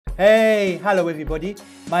Hey, hello everybody.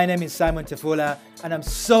 My name is Simon Tafola and I'm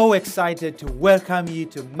so excited to welcome you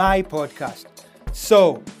to my podcast.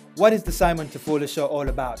 So, what is the Simon Tafola Show all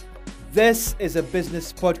about? This is a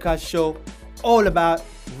business podcast show all about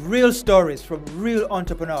real stories from real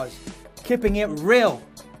entrepreneurs, keeping it real,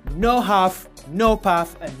 no half, no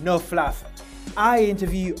puff, and no fluff. I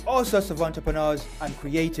interview all sorts of entrepreneurs and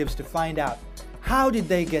creatives to find out how did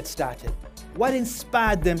they get started, what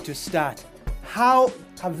inspired them to start, how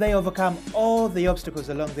have they overcome all the obstacles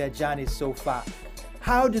along their journey so far,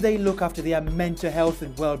 how do they look after their mental health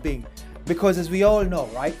and well-being, because as we all know,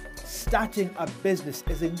 right, starting a business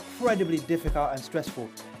is incredibly difficult and stressful.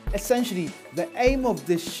 Essentially, the aim of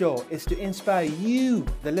this show is to inspire you,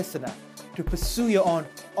 the listener, to pursue your own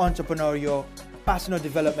entrepreneurial, personal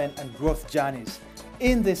development and growth journeys.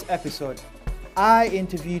 In this episode, I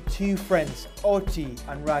interviewed two friends, Oti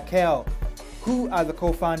and Raquel, who are the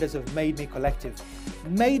co-founders of Made Me Collective.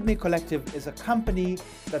 Made Me Collective is a company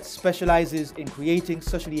that specializes in creating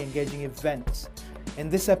socially engaging events. In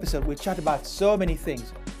this episode, we chat about so many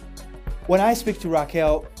things. When I speak to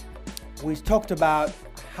Raquel, we talked about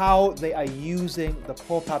how they are using the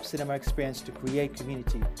pop-up cinema experience to create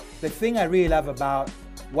community. The thing I really love about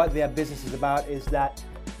what their business is about is that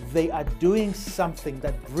they are doing something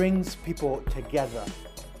that brings people together.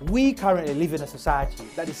 We currently live in a society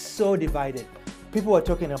that is so divided. People are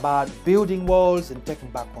talking about building walls and taking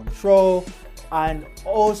back control and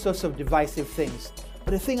all sorts of divisive things.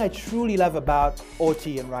 But the thing I truly love about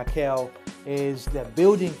Oti and Raquel is they're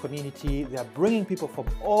building community, they're bringing people from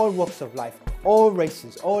all walks of life, all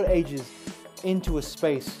races, all ages into a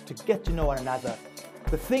space to get to know one another.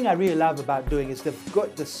 The thing I really love about doing is they've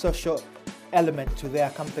got the social element to their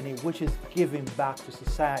company, which is giving back to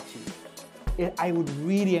society. I would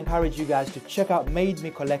really encourage you guys to check out Made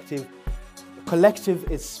Me Collective. Collective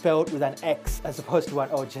is spelled with an X as opposed to an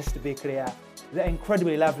O, just to be clear. They're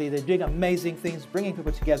incredibly lovely. They're doing amazing things, bringing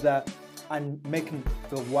people together and making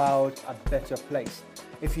the world a better place.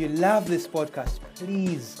 If you love this podcast,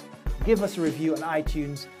 please give us a review on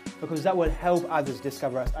iTunes because that will help others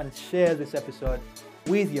discover us, and share this episode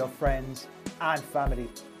with your friends and family.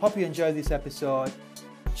 Hope you enjoy this episode.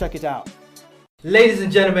 Check it out. Ladies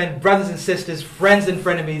and gentlemen, brothers and sisters, friends and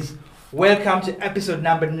frenemies, welcome to episode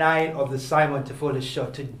number 9 of the Simon Tafola Show.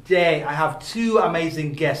 Today I have two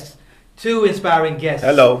amazing guests. Two inspiring guests.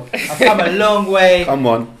 Hello. I've come a long way. Come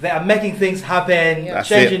on. They are making things happen, That's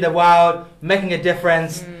changing it. the world, making a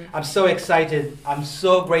difference. I'm so excited. I'm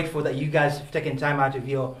so grateful that you guys have taken time out of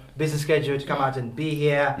your busy schedule to come out and be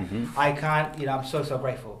here. I can't, I'm so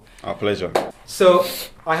grateful. Our pleasure. So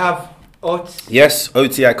I have Ot Yes,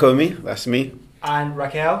 Oti Akomi, that's me. and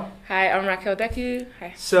Raquel. Hi, I'm Raquel Deku.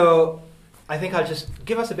 Hi. So I think I'll just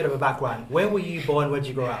give us a bit of a background. Where were you born? Where did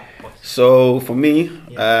you grow up? So for me,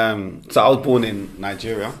 Yeah. so I was born in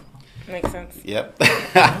Nigeria. Makes sense. Yep.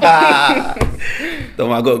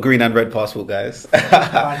 I got a green and red passport, guys.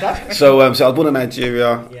 Fantastic. So I was born in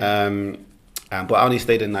Nigeria, Yeah. but I only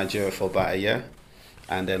stayed in Nigeria for about a year.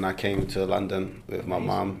 And then I came to London with my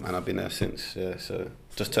mum, and I've been there since. Yeah, so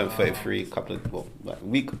just turned 33 a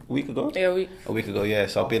week ago? Yeah, A week ago, yeah.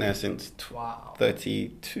 So I've been there since Wow.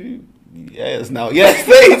 32 years now. Yes,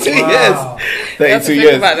 32 Wow. years. You have to 32 think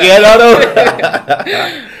years. about that.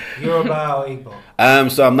 Yeah, no. Yoruba or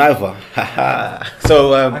Igbo? So I'm neither.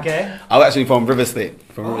 So Okay. I'm actually from River State.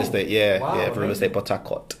 River State, yeah. Wow, Yeah, from River amazing. State, Port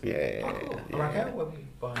Harcourt. Yeah. Raquel, where were you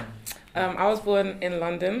born? I was born in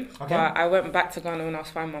London, Okay. but I went back to Ghana when I was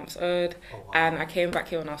 5 months old, Oh, wow. and I came back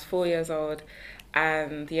here when I was 4 years old,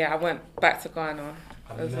 and I went back to Ghana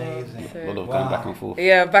as well. Amazing. A lot So, of going back and forth.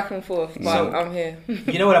 yeah, back and forth, but So- I'm here.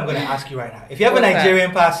 You know what I'm going to ask you right now? If you have a What's that?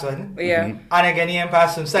 Nigerian person Yeah. and a Ghanaian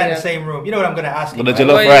person sat in the Yeah. same room, you know what I'm going to ask you? But the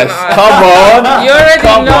right? jollof What are you rice. gonna ask? Come on. You already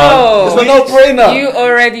Come know. on. It's a no-brainer. You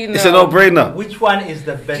already know. It's a no-brainer. Which one is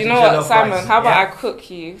the better Do you know jollof what, Simon? rice? How about Yeah? I cook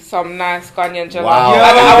you some nice Ghanaian jollof? Wow. Yeah,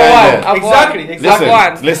 I've won. I've exactly, won. exactly.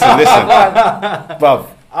 I've won. Listen. I've won. Bruv,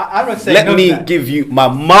 I'm not saying no let me to that. give you my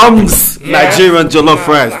mum's Yes. Nigerian jollof Yes.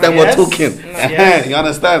 rice. Then Yes. we're talking. Yes. You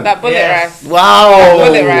understand? That bullet Yes. rice. Wow.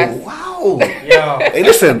 Bullet rice. Wow. Yo. Hey,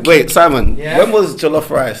 listen, wait, Simon. Yeah? When was jollof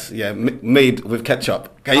rice? Made with ketchup.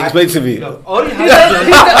 Can you explain to me? Look, all you have to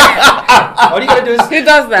do all you gotta do is Who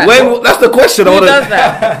does that? When? That's the question. I Who wanna- does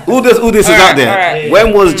that? All this is Alright, out there. alright.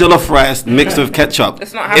 When was jollof rice mixed with ketchup?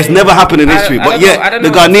 It's not It's happening. never happened in I- history. I But don't know- I yet, don't the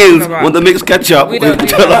know what you're talking Ghanaians about. want to mix ketchup We with don't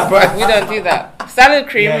do jollof that. rice. We don't do that. Salad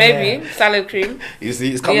cream, Yeah, maybe. yeah. Salad cream. You see,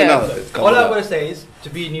 it's coming Yeah. out. It's all coming I'm out. gonna say is to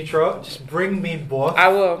be neutral, just bring me both I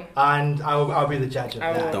will. and I'll be the judge of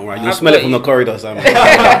I that. will. Don't worry, I've you'll smell it got from you. the corridor, Simon.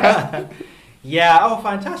 Yeah, oh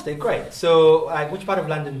fantastic, great. So which part of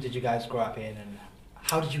London did you guys grow up in and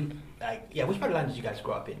how did you which part of London did you guys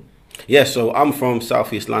grow up in? Yeah, so I'm from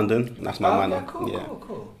Southeast London. That's my manor. Yeah,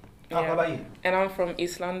 cool. Yeah. How about you? And I'm from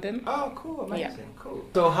East London. Oh, cool, amazing, Yeah. cool.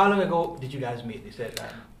 So how long ago did you guys meet? You said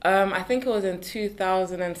that. I think it was in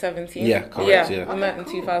 2017. Yeah, correct, yeah. We met in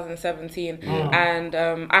 2017, and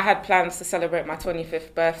I had plans to celebrate my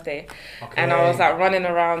 25th birthday, and I was like running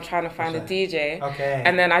around trying to find a DJ. Okay.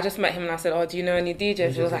 And then I just met him and I said, "Oh, do you know any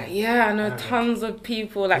DJs?" He was like, "Yeah, I know tons of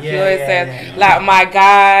people." Like he always said, like my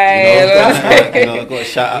guy. Got to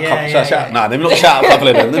shout out. Nah, let me not shout out a couple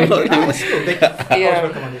of them.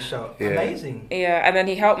 Welcome on this show. Yeah. Amazing. Yeah, and then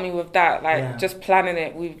he helped me with that, like just planning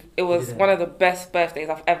it. It was one of the best birthdays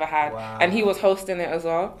I've ever had, and he was hosting it as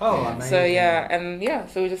well. Oh, amazing. So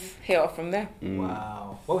so we just hit off from there.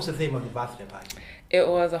 Wow. What was the theme of the birthday party? It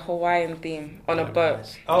was a Hawaiian theme on a boat.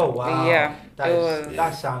 Nice. Oh wow. Yeah,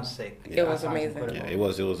 that sounds sick. It was amazing. Yeah, it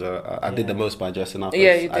was. I did the most by dressing up.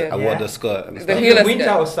 Yeah, you did. I wore the skirt and The stuff. hula Winter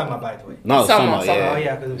skirt. or summer, by the way? No, summer. Oh Yeah.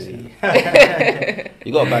 yeah, because obviously.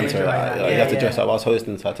 You got to banter it. Yeah, You have to yeah. dress up. I was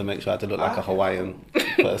hosting, so I had to make sure I had to look like a Hawaiian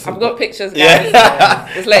person. I've got pictures, guys.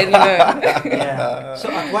 Just letting you know. Yeah. So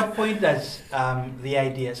at what point does the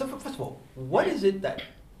idea? So first of all, what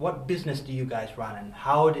business do you guys run, and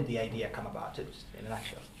how did the idea come about? Just in a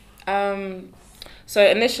nutshell. So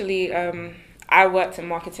initially, I worked in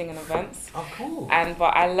marketing and events. Oh, cool.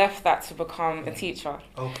 But I left that to become a teacher.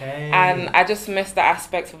 Okay. And I just missed the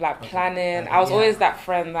aspect of like planning. I was always that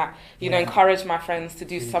friend that, encouraged my friends to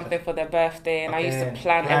do something for their birthday. And I used to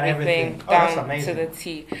plan everything down to the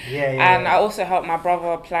T. And I also helped my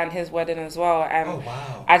brother plan his wedding as well. And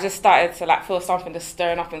I just started to like feel something just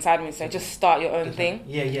stirring up inside me. So just start your own thing.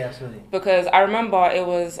 Yeah, absolutely. Because I remember it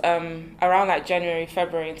was around like January,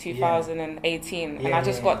 February in 2018. And I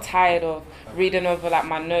just got tired of reading over like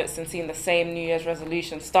my notes and seeing the same New Year's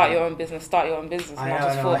resolution: start your own business. And I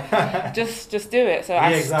just thought, just do it. So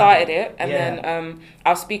I started it, and then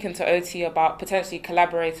I was speaking to OT about potentially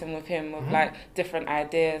collaborating with him with like different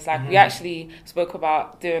ideas. Like we actually spoke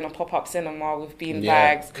about doing a pop-up cinema with bean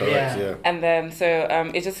bags. Correct. Yeah. And then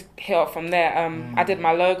so it just hit up from there. I did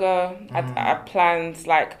my logo. I planned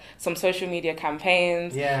like some social media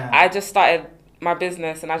campaigns. I just started my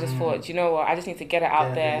business, and I just thought, you know what, I just need to get it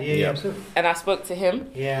out there. Absolutely. And I spoke to him,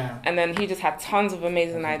 and then he just had tons of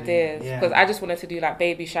amazing ideas, because I just wanted to do like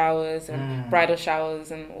baby showers and bridal showers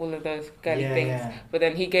and all of those girly things. But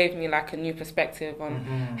then he gave me like a new perspective on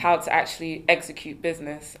how to actually execute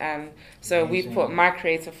business, and so we put my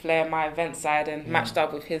creative flair, my event side, and matched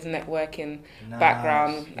up with his networking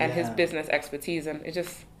background and his business expertise, and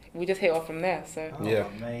we just hit off from there. So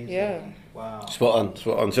amazing. Yeah. Wow. Spot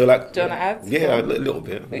on. So like, do you want to add? Yeah, a little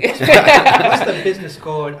bit. What's the business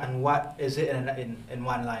called, and what is it in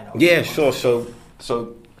one line? Yeah, sure. So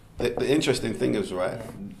the interesting thing is, right,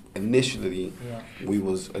 initially we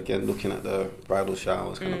was again looking at the bridal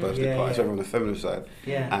showers, kind of birthday parties, over on the feminine side,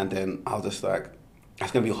 and then I was just like,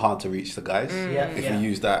 it's gonna be hard to reach the guys if you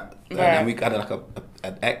use that. And we added like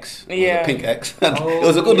an X, a pink X. And it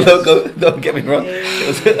was a good logo. Don't get me wrong. It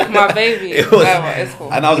was my baby. It's cool.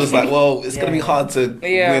 And I was just like, well, it's gonna be hard to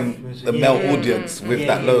win the male audience with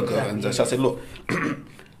that logo. And so I said, look,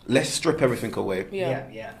 let's strip everything away.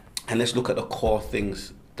 And let's look at the core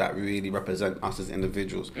things that really represent us as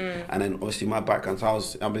individuals. And then obviously my background, so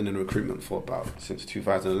I've been in recruitment for since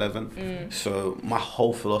 2011. So my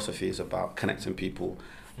whole philosophy is about connecting people,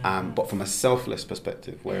 but from a selfless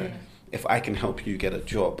perspective, where if I can help you get a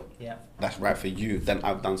job that's right for you, then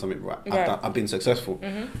I've done something right. I've been successful.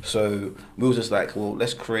 So we were just like, well,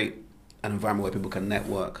 let's create an environment where people can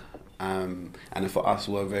network. And then for us,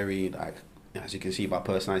 we're very like, as you can see by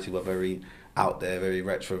personality, we're very out there, very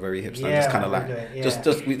retro, very hipster, just kind of like,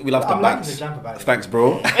 we love to bounce. Thanks,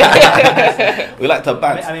 bro. We like to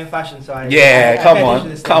bounce. I'm in fashion, so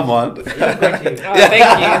come on.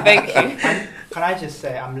 Thank you. Can I just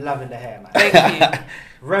say, I'm loving the hair, man. Thank you.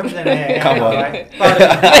 Represent the hair. Come on. Right?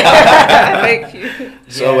 Thank you.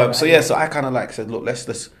 So I kind of like said, look, let's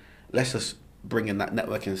just bring in that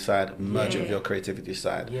networking side, merge it with your creativity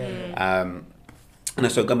side. And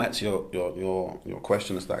so going back to your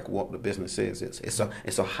question, is like what the business is.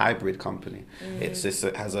 It's a hybrid company. It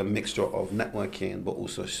has a mixture of networking but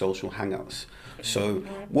also social hangouts. So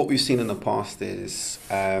what we've seen in the past is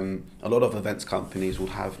a lot of events companies will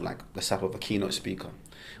have like the setup of a keynote speaker,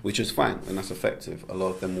 which is fine and that's effective. A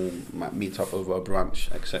lot of them might meet up over a brunch,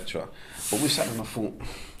 etc. But we sat down and thought,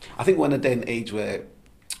 I think we're in a day and age where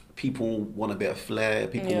people want a bit of flair,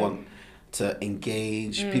 people want to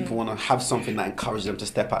engage, people want to have something that encourages them to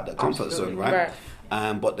step out their comfort zone, right?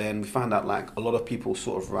 But then we found out like a lot of people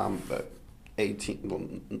sort of around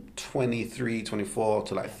 23, 24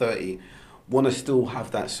 to like 30 want to still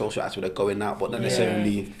have that social aspect of going out, but not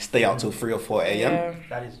necessarily stay out till 3 or 4 a.m. Yeah.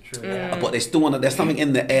 That is true. But they still want to. There's something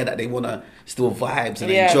in the air that they want to still vibes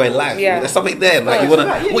and enjoy life. There's something there. Like you want to.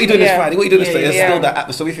 What are you doing this Friday? What are you doing this day? There's still that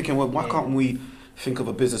atmosphere. So we're thinking, well, why can't we think of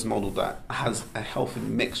a business model that has a healthy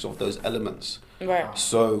mix of those elements? Right.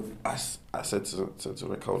 So I said to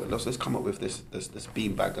Ricola, let's come up with this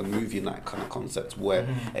beanbag and movie night kind of concept where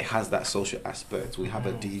it has that social aspect. We have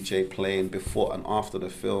a DJ playing before and after the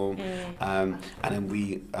film, and then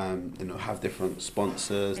we have different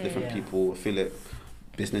sponsors, different people, affiliate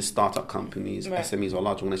business, startup companies, SMEs or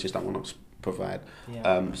large organizations that want to provide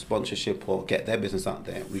sponsorship or get their business out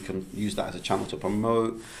there. We can use that as a channel to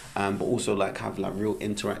promote, but also like have like real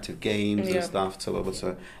interactive games and stuff to be able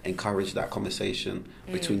to encourage that conversation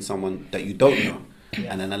between someone that you don't know,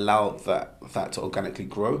 and then allow that to organically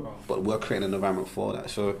grow. But we're creating an environment for that.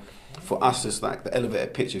 So for us, it's like the elevator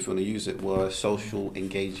pitch, if you want to use it, was social,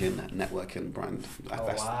 engaging, networking brand.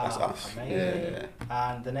 That's us. Amazing.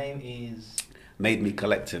 And the name is Made Me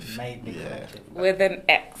Collective. Made Me Collective. With an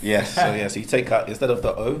X. Yes, so you take out, instead of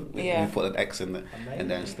the O, we put an X in there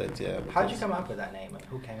instead. How did you come up with that name, and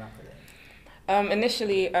who came up with it?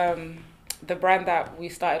 Initially, the brand that we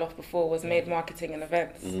started off before was Made Marketing and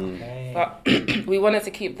Events. But we wanted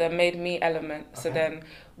to keep the Made Me element. So then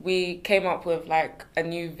we came up with like a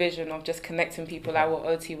new vision of just connecting people, like what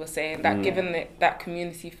OT was saying, that giving it that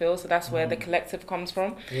community feel. So that's where the collective comes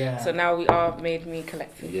from. So now we are Made Me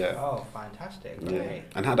Collective. Oh, fantastic.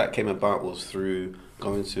 And how that came about was through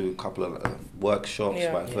going to a couple of workshops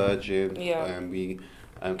by Virgin, and we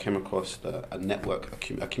came across a network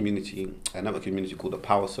community called the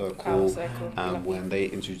Power Circle, when they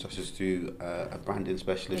introduced us to a branding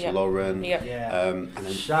specialist, Lauren. And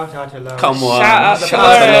then shout out to Lauren. Come on, shout out to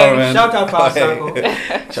Lauren. Shout out Power Circle.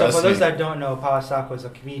 So for those that don't know, Power Circle is a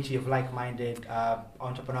community of like-minded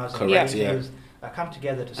entrepreneurs and creatives that come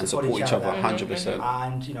together to support each other. 100%.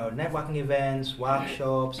 And networking events,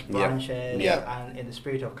 workshops, brunches, and in the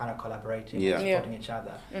spirit of kind of collaborating and supporting each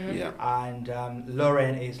other. And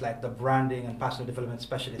Lauren is like the branding and personal development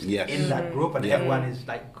specialist in that group, and everyone is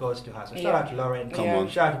like goes to her. So shout out to Lauren. Come on.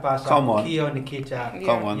 Shout out to Pastor Keo, Nikita.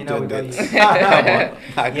 Come on, Come on.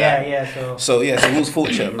 So we was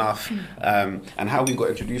fortunate enough, and how we got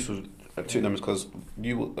introduced was to them is because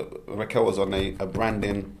Raquel was on a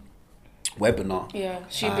branding webinar.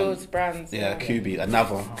 She builds brands. QB,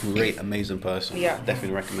 another great, amazing person.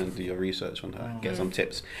 Definitely recommend do your research on her, get some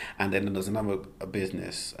tips. And then there's another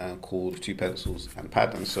business called Two Pencils and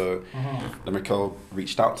Pad. And so Raquel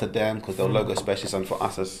reached out to them because they're logo specialists, and for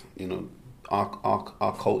us as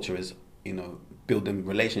our culture is building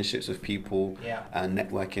relationships with people and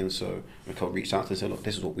networking. So Raquel reached out to say, look,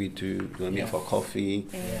 this is what we do. You want to meet for coffee,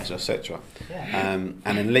 etc. And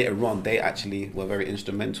then later on, they actually were very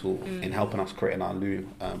instrumental in helping us creating our new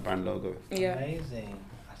brand logo. Amazing.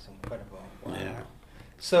 That's incredible. Wow.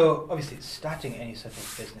 So obviously, starting any sort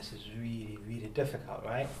of business is really, really difficult,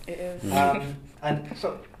 right? It is. And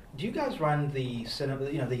so, do you guys run the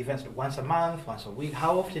the events once a month, once a week?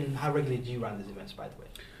 How often, how regularly do you run these events, by the way?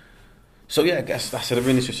 So I guess that's a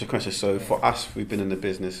really interesting question. So for us, we've been in the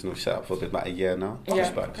business and we've set up for about a year now.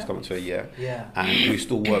 Just coming to a year. And we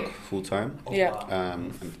still work full time.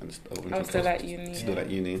 I'm still at uni. Still at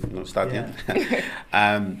uni, not studying.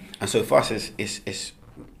 And so for us, it's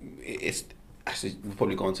actually we'll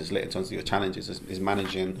probably go into this later in terms of your challenges is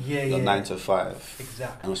managing your 9 to 5.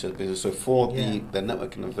 Exactly. And also the business. So for the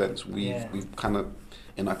networking events, we've kind of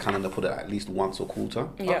in our calendar put it at least once a quarter.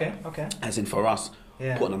 Okay. As in for us.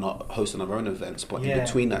 Hosting our own events, but in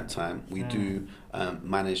between that time, we do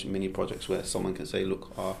manage mini projects where someone can say,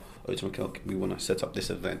 "Look, we want to set up this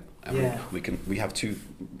event," and we have 2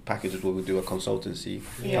 packages where we do a consultancy,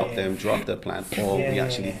 help them draft their plan, or we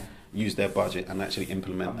actually use their budget and actually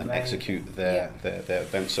implement and execute their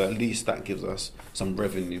event. So at least that gives us some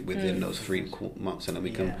revenue within those 3 months, and then we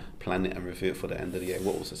can plan it and review it for the end of the year.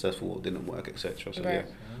 What was successful, what didn't work, etc. So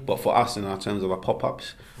but for us, in our terms of our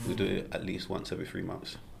pop-ups, we do it at least once every 3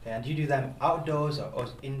 months. And do you do them outdoors or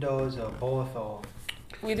indoors or both, or?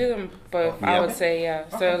 We do them both, I would say,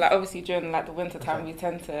 So like obviously during like the winter time, we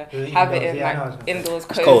tend to have it in like indoors,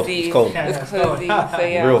 cozy. It's cold. It's cozy. So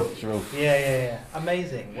It's real. Yeah.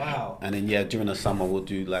 Amazing. Wow. And then during the summer we'll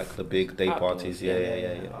do like the big day parties.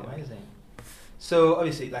 Amazing. So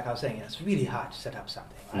obviously, like I was saying, it's really hard to set up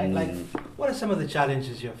something, right? Like, what are some of the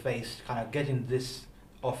challenges you've faced, kind of getting this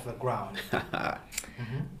off the ground?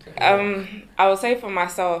 I would say for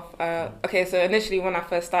myself, so initially when I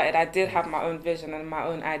first started, I did have my own vision and my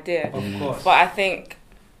own idea. Of course. But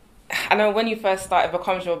I know when you first start, it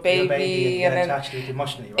becomes your baby, and then attached to it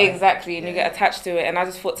emotionally, right? Exactly, and you get attached to it. And I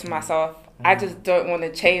just thought to myself, I just don't want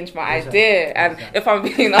to change my idea. And if I'm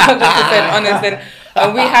being 100% honest,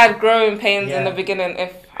 and we had growing pains in the beginning.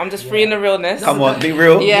 If I'm just free in the realness. Come on, be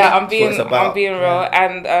real. I'm being real.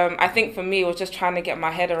 And I think for me, it was just trying to get my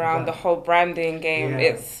head around the whole branding game.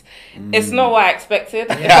 It's not what I expected,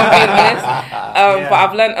 if I'm being honest. But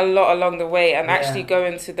I've learned a lot along the way, and actually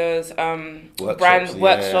going to those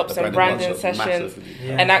workshops and branding sessions,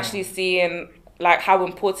 and actually seeing like how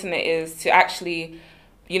important it is to actually,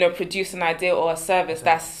 you know, produce an idea or a service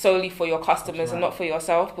that's solely for your customers and not for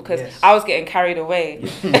yourself, because I was getting carried away.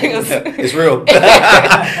 It's real.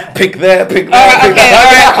 Pick there. All right.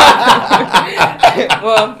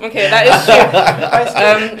 Well, okay, that is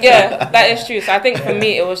true. That is true. So I think for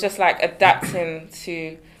me, it was just like adapting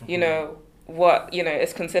to, you know, what, you know,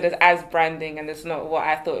 is considered as branding, and it's not what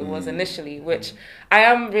I thought it was initially, which I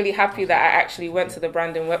am really happy that I actually went to the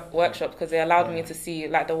branding workshop, because they allowed me to see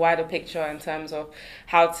like the wider picture in terms of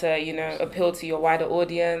how to, you know, appeal to your wider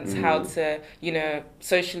audience, how to, you know,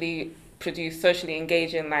 socially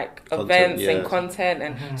engaging like events and content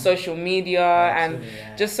and social media and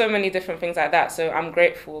just so many different things like that. So I'm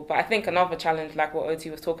grateful. But I think another challenge, like what OT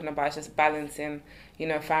was talking about, is just balancing, you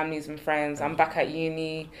know, families and friends. I'm back at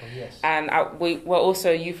uni, and we're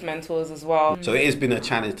also youth mentors as well. So it has been a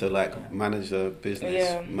challenge to like manage a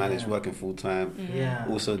business, manage working full time,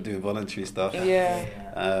 also doing voluntary stuff. But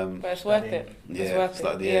it's worth it.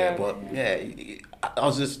 But I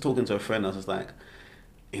was just talking to a friend. I was just like,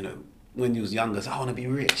 you know, when you was younger, I want to be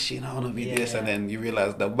rich, you know, I want to be this, and then you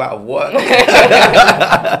realise the amount of work you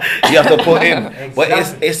have to put in. Exactly. But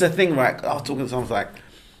it's a thing, right? I was talking to someone like,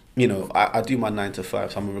 you know, I do my 9 to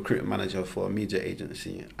 5, so I'm a recruitment manager for a media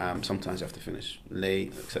agency. Sometimes you have to finish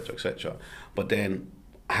late, etc., etc. But then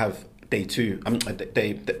I have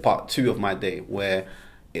part 2 of my day where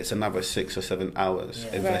it's another 6 or 7 hours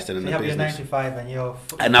invested in the business. You have your 9 to 5 and you're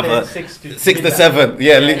another 6 to 7.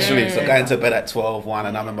 Yeah, literally. So going to bed at 12, 1,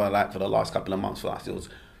 and I remember like for the last couple of months for us, it was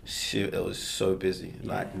so busy,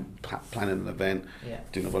 like planning an event,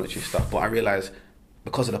 doing the voluntary stuff. But I realized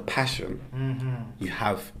because of the passion you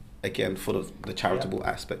have, again, for the charitable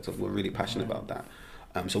aspect of, we're really passionate about that.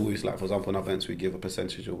 So we always, like, for example, in events, we give a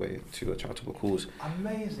percentage away to a charitable cause.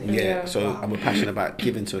 Amazing. Yeah. So and we're passionate about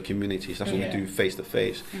giving to a community. So that's what we do face to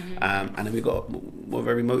face. And then we're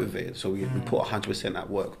very motivated. So we put 100% at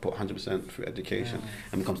work, put 100% through education.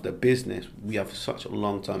 And when it comes to the business, we have such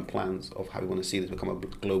long-term plans of how we want to see this become a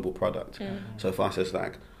global product. So for us, it's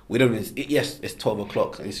like, we don't. It's 12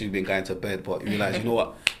 o'clock and you've been going to bed, but you realize, you know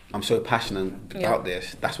what? I'm so passionate about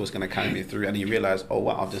this. That's what's going to carry me through. And you realize, oh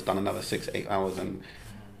wow, I've just done another 6-8 hours, and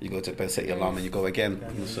you go to bed, set your alarm, and you go again.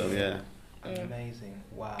 So amazing.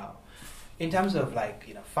 Wow. In terms of, like,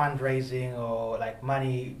 you know, fundraising or like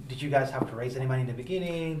money, did you guys have to raise any money in the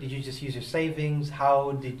beginning? Did you just use your savings?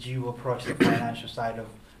 How did you approach the financial side of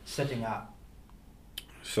setting up?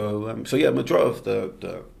 So majority of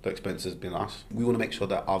the expense has been us. We want to make sure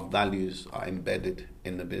that our values are embedded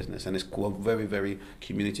in the business, and it's very, very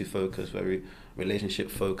community focused, very relationship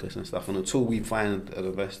focused and stuff. And until we find an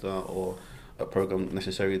investor or a program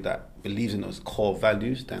necessary that believes in those core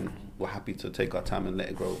values, then we're happy to take our time and let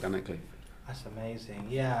it grow organically. That's amazing.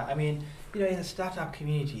 Yeah, I mean, you know, in the startup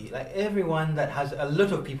community, like everyone that has a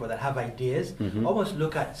lot of people that have ideas almost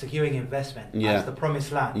look at securing investment as the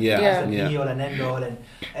promised land, as the be all and end all, and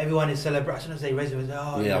everyone is celebrating. As soon as they raise it,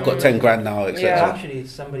 I've got 10 grand now, etc. Actually,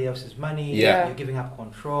 it's somebody else's money. You're giving up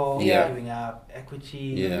control. You're giving up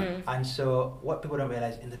equity. And so, what people don't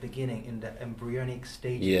realize in the beginning, in the embryonic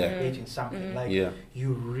stage of creating something, like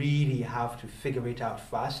you really have to figure it out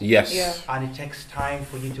fast. And it takes time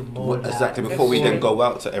for you to mold exactly. Before we then go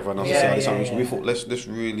out to everyone else, we thought let's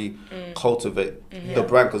really cultivate the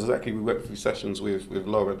brand, because exactly we went through sessions with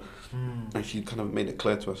Lauren, and she kind of made it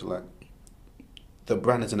clear to us, like, the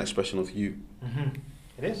brand is an expression of you.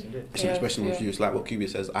 It is. It's an expression of you. It's like what QB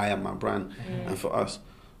says, I am my brand. And for us,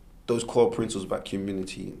 those core principles about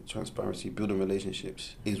community, transparency, building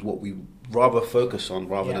relationships is what we rather focus on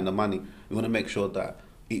rather than the money. We want to make sure that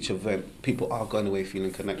each event, people are going away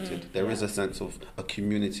feeling connected. There is a sense of a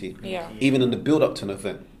community, even in the build up to an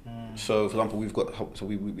event. So, for example, we've got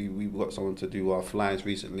someone to do our flyers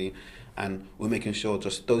recently, and we're making sure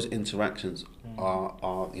just those interactions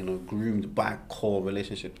are groomed by core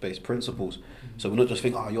relationship based principles. So we're not just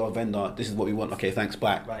thinking, you're a vendor, this is what we want, okay, thanks,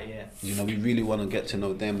 bye. You know, we really want to get to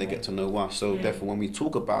know them, they get to know us. So therefore, when we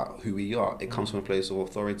talk about who we are, it comes from a place of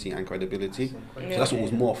authority and credibility. So that's what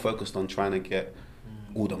was more focused on, trying to get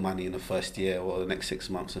all the money in the first year or the next 6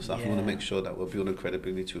 months and stuff. We want to make sure that we're building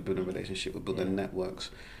credibility, we're building relationship, we're building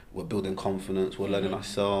networks, we're building confidence, we're learning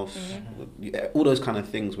ourselves, all those kind of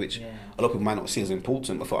things which a lot of people might not see as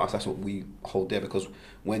important, but for us that's what we hold dear, because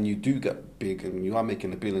when you do get big and you are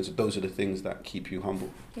making the billions, those are the things that keep you humble.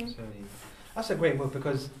 That's a great move,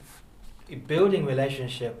 because building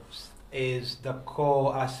relationships is the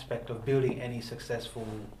core aspect of building any successful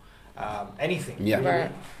anything. Yeah.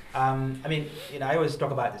 Right. I mean, I always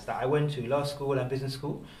talk about this, that I went to law school and business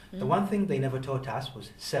school. The one thing they never taught us was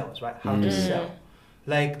sales, right? How to sell.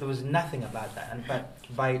 Like, there was nothing about that. But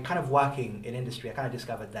by kind of working in industry, I kind of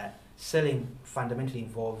discovered that selling fundamentally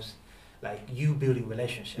involves like you building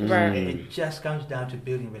relationships. Right. It just comes down to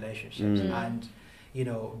building relationships and,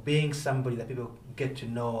 being somebody that people get to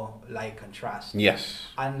know, like, and trust. Yes.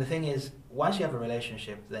 And the thing is, once you have a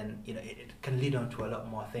relationship, then, it can lead on to a lot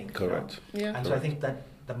more things. Correct. Yeah. And so I think that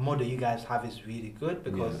the model you guys have is really good,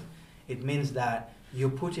 because it means that you're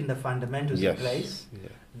putting the fundamentals in place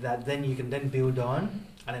that then you can then build on,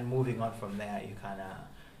 and then moving on from there, you kind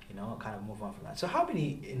of move on from that. So how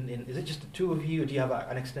many, is it just the two of you, or do you have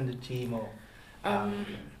an extended team, or?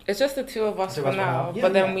 It's just the two of us for now,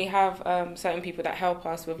 but then we have certain people that help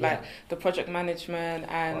us with like the project management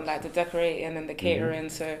and like the decorating and the catering.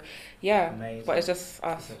 So amazing. But it's just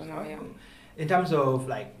us for now. In terms of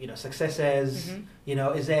like successes,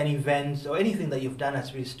 is there any events or anything that you've done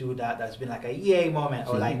that's really stood out, that's been like a yay moment,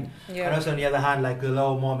 or like, and also on the other hand like the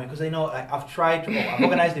low moment? Because like I've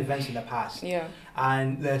organized events in the past,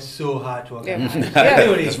 and they're so hard to organize.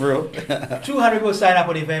 Literally, that's real. 200 people sign up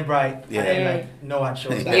on Eventbrite, and then like no one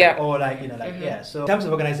shows up, or like So in terms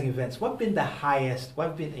of organizing events, what's been the highest? What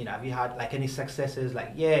have been have you had like any successes?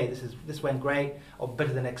 Like this went great or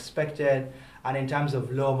better than expected? And in terms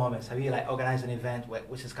of low moments, have you like organized an event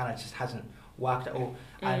which is kind of just hasn't worked at all?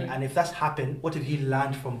 And if that's happened, what have you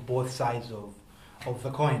learned from both sides of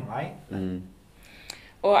the coin, right?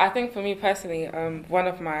 Well, I think for me personally, one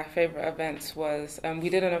of my favorite events was we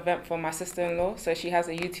did an event for my sister-in-law. So she has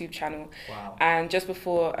a YouTube channel. Wow. And just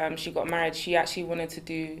before she got married, she actually wanted to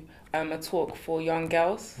do a talk for young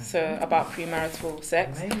girls, so about premarital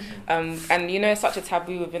sex. And it's such a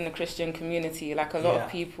taboo within the Christian community. Like a lot of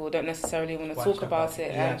people don't necessarily want to talk about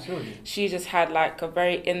it. And she just had like a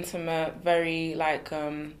very intimate, very like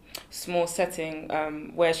small setting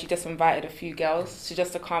where she just invited a few girls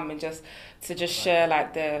to come and just share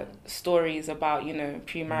like their stories about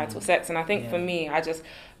premarital sex. And I think for me, I just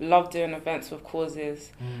love doing events with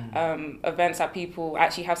causes, events that people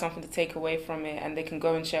actually have something to take away from it and they can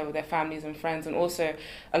go and share with their families and friends. And also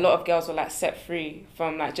a lot of girls were like set free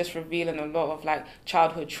from like just revealing a lot of like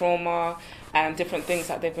childhood trauma and different things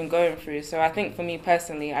that they've been going through. So I think for me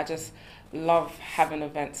personally, I just love having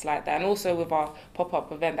events like that. And also with our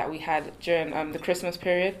pop-up event that we had during the Christmas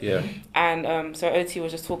period. And so OT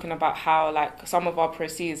was just talking about how like some of our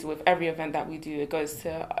proceeds with every event that we do, it goes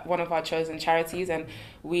to one of our chosen charities, and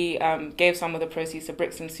we gave some of the proceeds to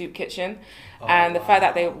Brixton Soup Kitchen. And the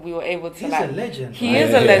fact that we were able to He's a legend. He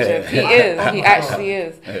is a legend. He is. He actually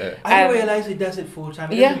is. I didn't realize he does it full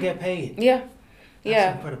time. He doesn't get paid.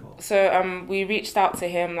 That's incredible. So we reached out to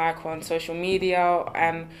him like on social media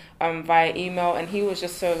and via email, and he was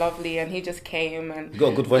just so lovely, and he just came and you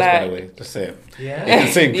got a good voice, by the way. Just say it. Yeah, he can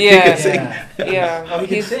sing. He can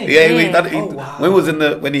sing.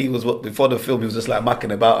 When he was before the film, he was just like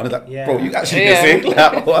mucking about, and I was like, bro, you actually can sing.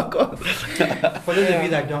 Like, oh my god. For those of you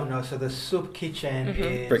that don't know, so the Soup Kitchen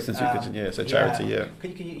is Brixton Soup Kitchen. It's a charity.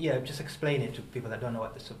 Can you just explain it to people that don't know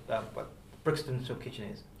what what Brixton Soup Kitchen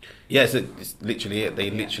is? It's literally it. They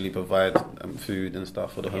literally provide food and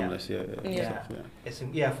stuff for the homeless. It's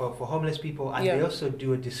for homeless people, and they also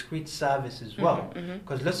do a discreet service as well,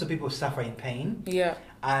 because lots of people suffer in pain.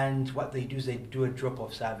 And what they do is they do a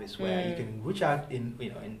drop-off service where you can reach out to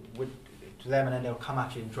them, and then they'll come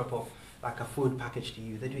at you and drop off like a food package to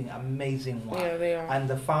you. They're doing amazing work. They are. And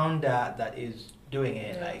the founder that is doing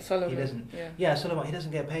it, like Solomon. He doesn't. Solomon. He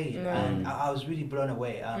doesn't get paid, and I was really blown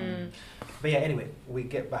away. But anyway, we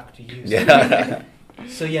get back to you.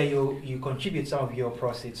 So you contribute some of your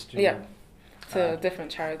proceeds to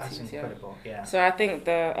different charities. That's incredible. So I think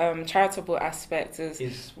the charitable aspect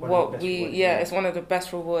is what it's one of the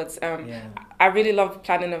best rewards. I really love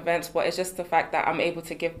planning events, but it's just the fact that I'm able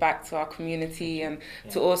to give back to our community and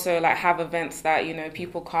to also like have events that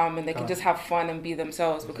people come and they can just have fun and be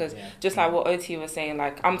themselves, because just like what OT was saying,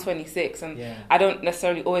 like I'm 26 and I don't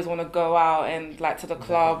necessarily always want to go out and like to the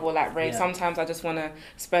club or like rave. Sometimes I just want to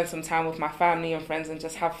spend some time with my family and friends and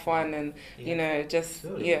just have fun and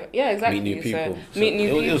exactly. Meet new people. Meet new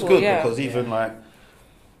people. It was good because even like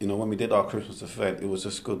when we did our Christmas event, it was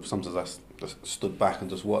just good sometimes just stood back and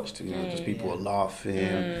just watched. You know, just people were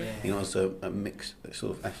laughing. You know, it's a mixed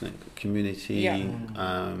sort of ethnic community.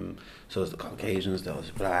 So there's the Caucasians, there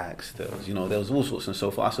was blacks, there was, you know, there was all sorts. And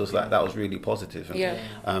so for us, it was like that was really positive.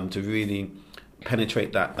 And, to really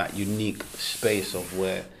penetrate that unique space of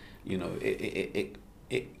where, you know,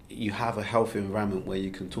 you have a healthy environment where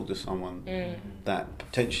you can talk to someone that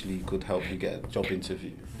potentially could help you get a job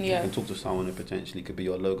interview. You can talk to someone who potentially could be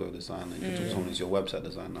your logo designer. You can talk to someone who's your website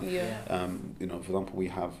designer. You know, for example, we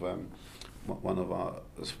have one of our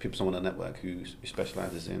people, someone on the network who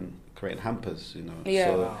specializes in creating hampers. You know,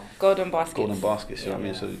 so golden baskets. You know what I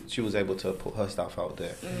mean? So she was able to put her stuff out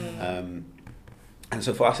there. And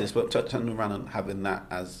so for us, it's turning around and having that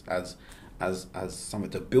as something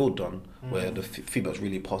to build on, where the feedback's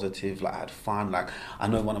really positive. Like I had fun. Like I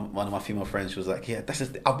know one of my female friends, she was like, "Yeah,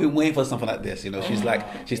 I've been waiting for something like this." You know, she's like,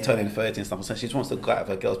 she's turning 30 and stuff. So she just wants to go out with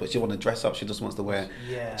her girls, but she wants to dress up. She just wants to wear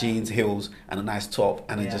jeans, heels, and a nice top,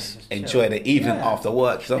 and then just enjoy the evening after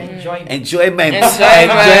work. So enjoyment.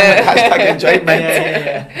 Hashtag enjoyment.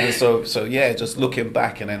 And so just looking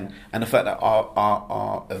back, and the fact that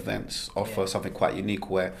our events offer something quite unique,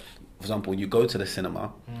 where, for example, you go to the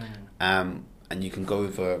cinema, and you can go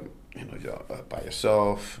with, you know, you're by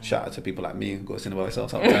yourself. Shout out to people like me who go to cinema by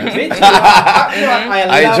myself sometimes.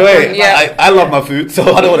 I enjoy it. I love my food,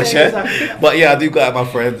 so I don't want to share. But I do go out with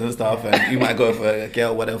my friends and stuff, and you might go with a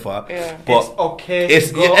girl, whatever. But it's okay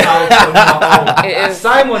to go out on your own. It is.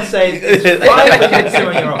 Simon says it's fine to go to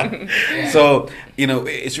cinema on your own. So, you know,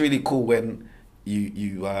 it's really cool when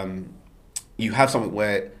you have something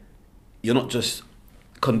where you're not just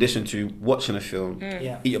conditioned to watching a film,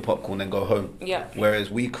 eat your popcorn, then go home.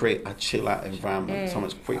 Whereas we create a chill out environment,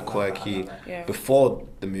 something's pretty quirky. Before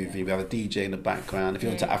the movie, we have a DJ in the background. If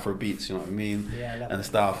you're into Afro beats, you know what I mean, and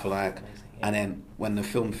stuff like. And then when the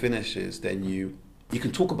film finishes, then you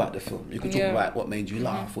can talk about the film. You can talk about what made you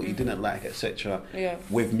laugh, what you didn't like, etc.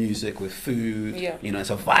 With music, with food. You know,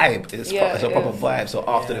 it's a vibe. It's a proper vibe. So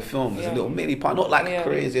after the film, there's a little mini part, not like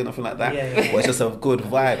crazy or nothing like that, but it's just a good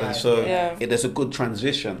vibe. And so there's a good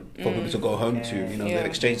transition for people to go home to. You know, they've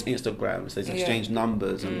exchanged Instagrams, they've exchanged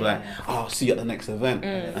numbers, and like, oh, see you at the next event.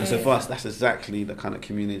 And so for us, that's exactly the kind of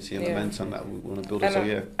community and momentum that we want to build. And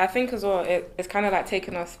so I think as well, it's kind of like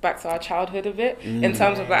taking us back to our childhood a bit, in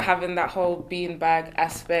terms of like having that whole beanbag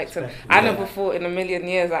aspect. And I never thought in a million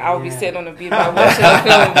years that I'll be sitting on a beanbag watching a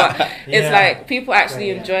film, but it's like people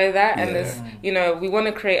actually enjoy that. And there's, you know, we want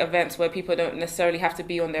to create events where people don't necessarily have to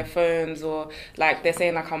be on their phones, or like they're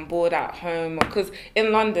saying like I'm bored at home, because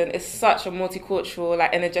in London it's such a multicultural,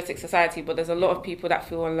 like energetic society, but there's a lot of people that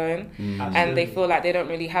feel alone and they feel like they don't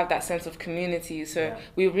really have that sense of community. So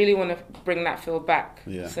we really want to bring that feel back.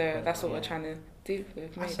 So that's what we're trying to do.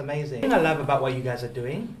 That's amazing. The thing I love about what you guys are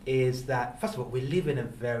doing is that, first of all, we live in a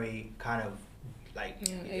very kind of like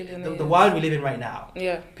the world we live in right now.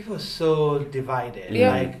 People are so divided.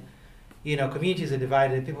 Like, you know, communities are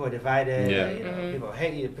divided. People are divided. You know, people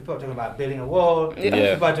hate you. People are talking about building a wall.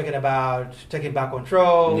 People are talking about taking back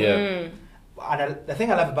control. And the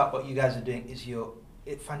thing I love about what you guys are doing is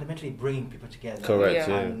it fundamentally bringing people together. Correct.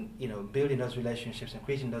 And you know, building those relationships and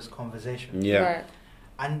creating those conversations.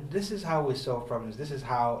 And this is how we solve problems. This is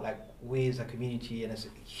how, like, we as a community and as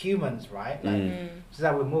humans, right? Like, this is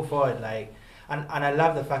how we move forward. Like, and I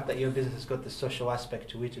love the fact that your business has got the social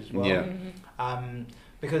aspect to it as well.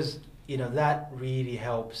 Because, you know, that really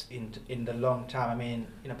helps in the long term. I mean,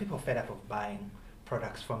 you know, people are fed up of buying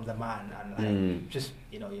products from the man and like just,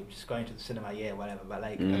 you know, you're just going to the cinema, whatever. But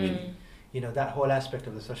like, actually, you know, that whole aspect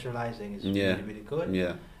of the socializing is really, really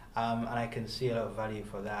good. And I can see a lot of value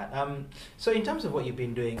for that. So in terms of what you've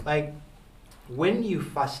been doing, like when you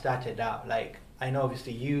first started out, like I know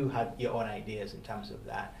obviously you had your own ideas in terms of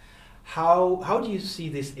that. How do you see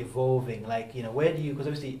this evolving? Like, you know, where do you, because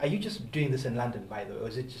obviously, are you just doing this in London, by the way, or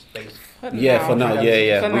is it just based? For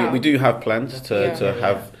now. We do have plans to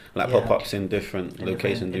have like pop-ups in different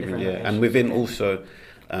locations, and within also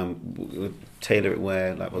we'll tailor it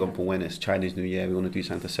where, like, for example, when it's Chinese New Year, we want to do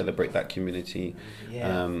something to celebrate that community.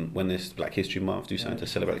 When it's Black History Month, do something to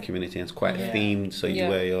celebrate the community, and it's quite themed, so you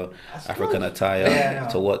wear your African attire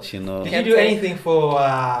to watch, you know. Did you do anything for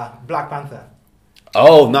Black Panther?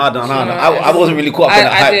 Oh, no. I wasn't really caught up in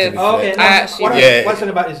that hype. What's it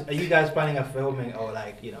about is, are you guys planning a filming or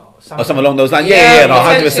like, you know, something along those lines?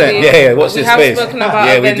 100%. Watch this space. We have spoken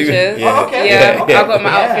about Avengers. We do. I've got my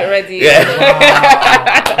outfit ready.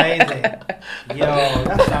 Wow, amazing. Yo,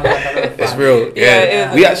 that sounds like a lot of fun. It's real.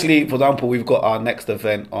 We actually, for example, we've got our next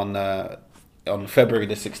event on February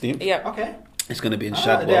the 16th. It's going to be in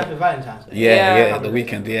Shadwell. The day after Valentine's Day. Yeah, the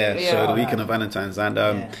weekend, So the weekend of Valentine's. And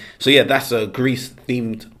that's a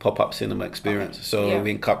Greece-themed pop-up cinema experience. So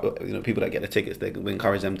we encourage, people that get the tickets, we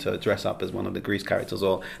encourage them to dress up as one of the Grease characters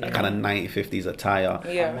or that kind of 1950s attire.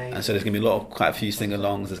 And so there's going to be quite a few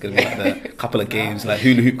sing-alongs. There's going to be like a couple of games, like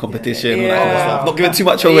hula hoop competition, all that kind of stuff. Not giving too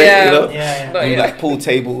much away, like pool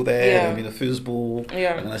table there, there'll be the foosball,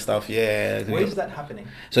 that kind of stuff. Where is that happening?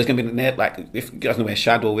 So it's going to be near, like, if you guys know where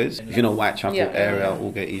Shadwell is, if you know Whitechapel area,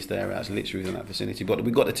 Aldgate East area, it's literally in that vicinity. But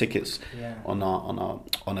we got the tickets on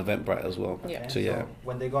Eventbrite as well. So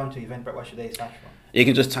when they go onto Eventbrite, what should they search for? You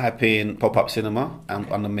can just type in Pop-Up Cinema and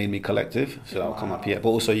on the Main Me Collective, so that'll come up here. But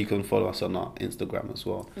also you can follow us on our Instagram as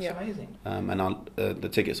well. That's amazing. And the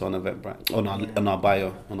tickets on Eventbrite, on our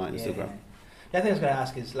bio on our Instagram. The other thing I was going to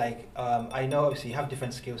ask is, like, I know obviously you have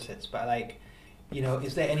different skill sets, but like,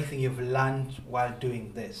 is there anything you've learned while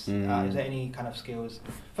doing this? Is there any kind of skills?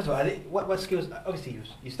 First of all, what skills? Obviously,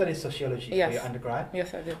 you studied sociology for your undergrad.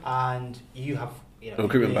 Yes, I did. And you have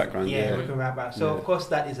recruitment background. Recruitment background. So of course,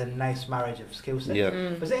 that is a nice marriage of skill sets.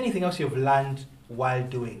 Is there anything else you've learned while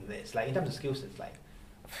doing this, like in terms of skill sets? Like,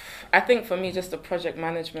 I think for me, just the project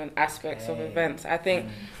management aspects of events. I think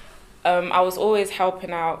I was always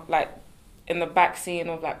helping out, like, in the back scene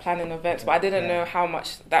of like planning events, but I didn't know how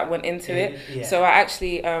much that went into it. So I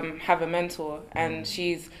actually have a mentor, and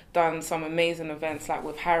she's done some amazing events, like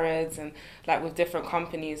with Harrods and like with different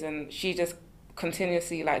companies, and she just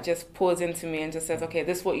continuously like just pours into me and just says, okay,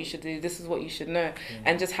 this is what you should do, this is what you should know.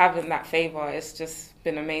 And just having that favor, it's just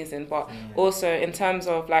been amazing. But also in terms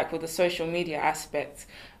of like with the social media aspect,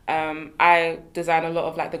 I design a lot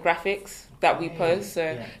of like the graphics that we post. So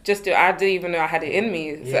I didn't even know I had it in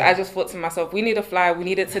me. So I just thought to myself, we need a flyer, we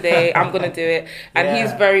need it today, I'm going to do it. And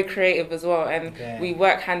he's very creative as well. And we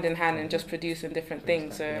work hand in hand and just producing different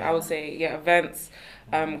things. So I would say, events,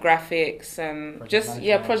 graphics, and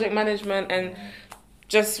project management and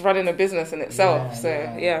just running a business in itself.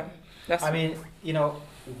 That's. I mean,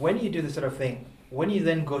 when you do this sort of thing, when you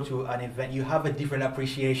then go to an event, you have a different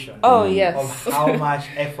appreciation of how much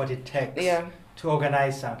effort it takes to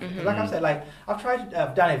organize something. Because like I said, like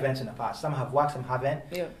I've done events in the past. Some have worked, some haven't.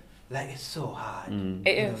 Like, it's so hard.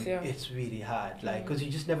 It is, It's really hard. Like, because you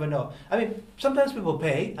just never know. I mean, sometimes people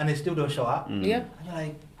pay and they still don't show up. And you're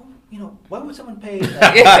like, why would someone pay?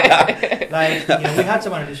 Like, we had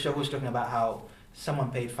someone on this show who was talking about how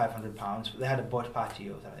someone paid £500. They had a board party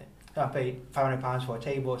or something. Someone paid £500 for a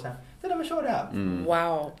table or something. They never showed up.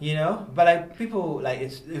 Wow. But like people, like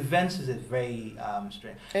events is very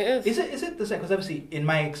strange. It is. Is it the same? Because obviously, in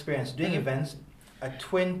my experience, doing events, a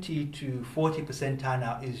 20 to 40%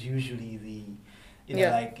 turnout is usually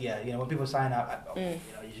when people sign up,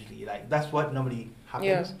 usually like that's what normally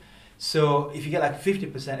happens. So if you get like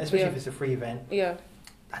 50%, especially if it's a free event,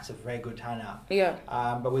 that's a very good turnout.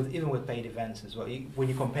 But even with paid events as well, when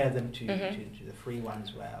you compare them to the free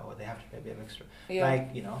ones or they have to pay a bit of extra,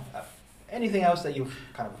 anything else that you've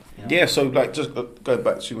kind of so like just go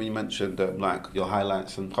back to when you mentioned like your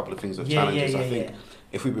highlights and a couple of things of challenges. I think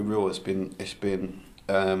if we be real, it's been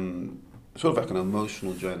sort of like an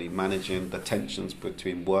emotional journey, managing the tensions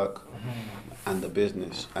between work and the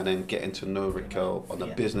business, and then getting to know Raquel on a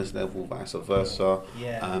business level, vice versa.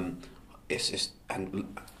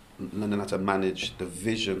 And learning how to manage the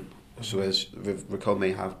vision. So as Raquel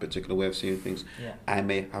may have a particular way of seeing things, I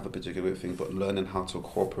may have a particular way of things, but learning how to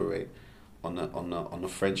cooperate on a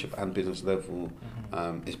friendship and business level,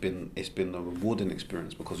 it's been a rewarding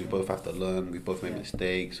experience because we both have to learn. We both make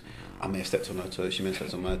mistakes. I may have stepped on her toes. She may have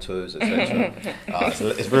stepped on my toes, etc.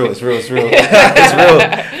 It's real.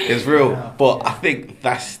 It's real. But I think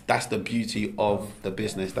that's the beauty of the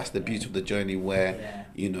business. That's the beauty of the journey where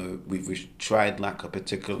we've tried like a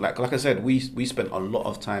particular like I said, we spent a lot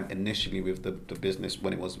of time initially with the business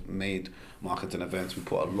when it was made, marketing events. We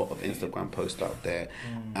put a lot of Instagram posts out there,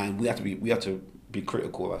 and we had to be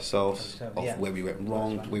critical of ourselves of where we went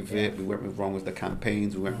wrong with it. We went wrong with the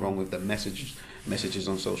campaigns. We went wrong with the messages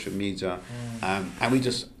on social media, and we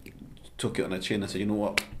just took it on the chin and said, you know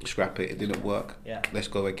what, scrap it. It didn't work. Let's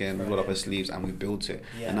go again. We rolled up our sleeves and we built it.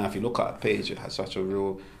 And now if you look at our page, it has such a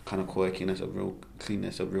real kind of quirkiness, a real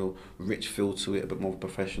cleanness, a real rich feel to it, a bit more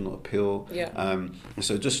professional appeal. And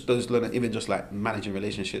so just those learning, even just like managing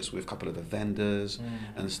relationships with a couple of the vendors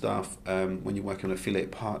and stuff. When you're working with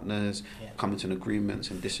affiliate partners, coming to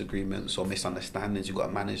agreements and disagreements or misunderstandings, you've got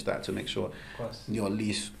to manage that to make sure you're at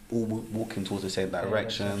least all walking towards the same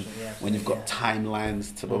direction. When you've got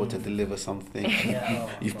timelines to be able to deliver something,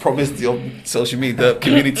 you've promised your social media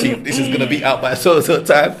community this is going to be out by a certain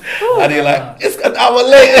time, and you're like, it's an hour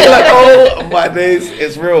late. Like, oh my days,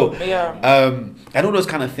 it's real. And all those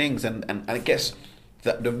kind of things, and I guess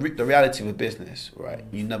the reality of a business, right?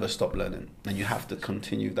 You never stop learning, and you have to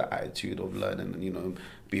continue that attitude of learning, and, you know,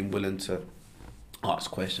 being willing to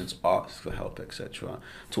ask questions, ask for help, etc.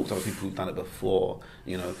 Talk to other people who've done it before,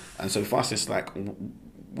 you know. And so for us, it's like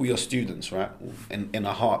we are students, right? In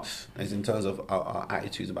our hearts, as in terms of our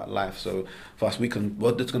attitudes about life. So for us, we're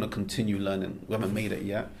just going to continue learning. We haven't made it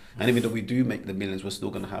yet, and even though we do make the millions, we're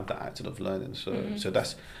still going to have that attitude of learning. So so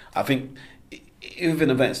that's, I think, even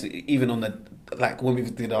events, even on the, like when we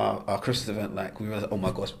did our Christmas event, like we were like, oh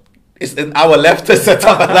my gosh, it's an hour left to set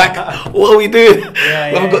up. Like, what are we doing? We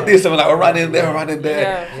haven't got this, and we're like, we're running there.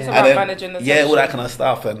 Yeah, it's about managing the tension. All that kind of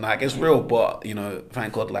stuff, and like it's real. But, you know,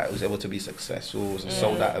 thank God, like, I was able to be successful,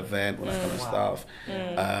 sold that event, all that kind of stuff,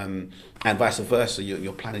 and vice versa.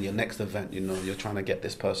 You're planning your next event. You know, you're trying to get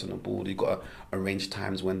this person on board. You got to arrange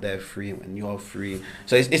times when they're free, when you're free.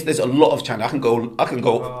 So there's a lot of challenge. I can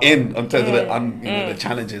go in terms of the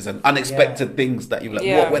challenges and unexpected things that you're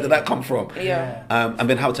like, where did that come from? And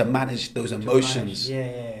then how to manage those emotions.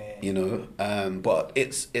 You know, but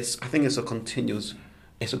it's I think it's a continuous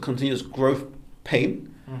growth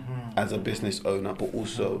pain as a business owner, but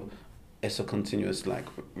also it's a continuous, like,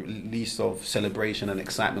 release of celebration and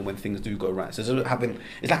excitement when things do go right. So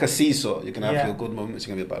it's like a seesaw. You can have your good moments,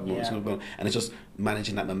 you can have your bad moments, and it's just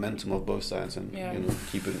managing that momentum of both sides, and you know,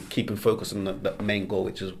 keeping focused on the main goal,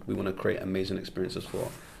 which is we want to create amazing experiences for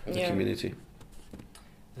the community.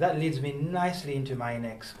 That leads me nicely into my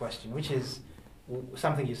next question, which is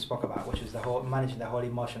something you spoke about, which is managing the whole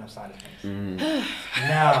emotional side of things.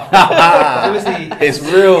 Now, obviously, it's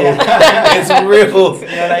real. It's real. You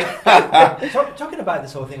know, like talking about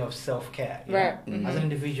this whole thing of self-care, right? As an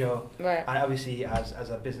individual, right, and obviously as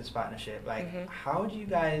a business partnership, like how do you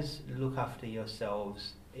guys look after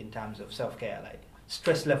yourselves in terms of self-care, like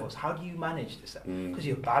stress levels? How do you manage this? Because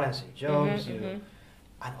you're balancing jobs,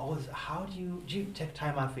 and all this, how do you take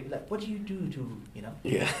time out for it? Like, what do you do to, you know?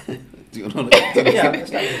 Yeah. Do you know?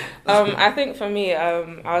 I think for me,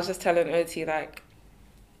 I was just telling OT, like,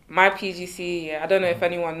 my PGC, I don't know if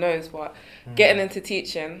anyone knows, but getting into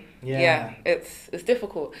teaching, it's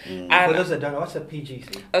difficult. And for those that don't know, what's a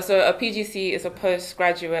PGC? So a PGC is a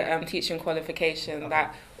postgraduate teaching qualification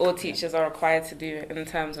that all teachers are required to do in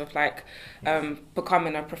terms of, like,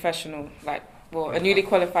 becoming a professional, like, well, a newly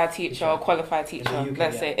qualified teacher or qualified teacher,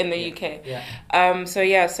 let's say, in the UK.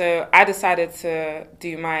 So I decided to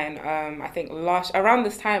do mine, I think around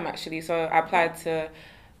this time, actually. So I applied to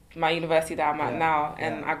my university that I'm at now,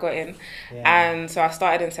 and I got in. And so I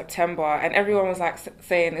started in September, and everyone was like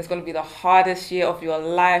saying it's going to be the hardest year of your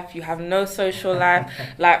life. You have no social life,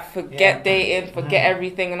 like forget dating, forget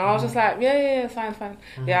everything. And I was just like, it's fine.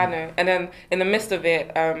 Yeah, I know. And then in the midst of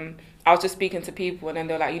it, I was just speaking to people, and then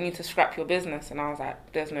they were like, you need to scrap your business. And I was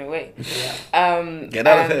like, there's no way. Get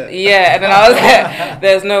out of it. Yeah, and then I was like,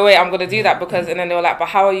 there's no way I'm going to do that, because, and then they were like, but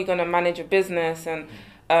how are you going to manage a business? And,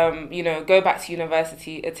 you know, go back to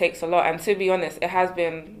university, it takes a lot. And to be honest, it has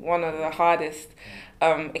been one of the hardest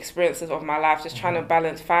experiences of my life, just trying to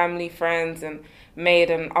balance family, friends, and maid,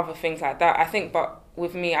 and other things like that. I think, but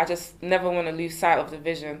with me, I just never want to lose sight of the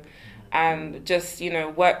vision, and just, you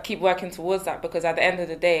know, keep working towards that, because at the end of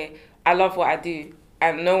the day, I love what I do,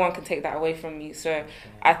 and no one can take that away from me. So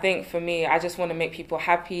I think for me, I just want to make people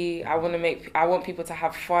happy. I want people to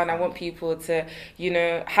have fun. I want people to, you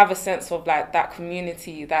know, have a sense of, like, that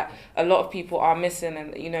community that a lot of people are missing,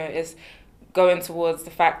 and, you know, is going towards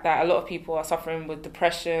the fact that a lot of people are suffering with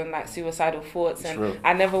depression, like suicidal thoughts, and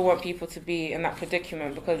I never want people to be in that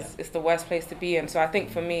predicament, because it's the worst place to be in. So I think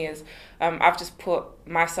for me is I've just put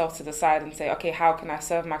myself to the side and say, okay, how can I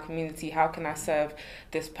serve my community? How can I serve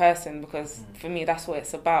this person? Because for me, that's what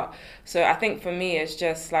it's about. So I think for me, it's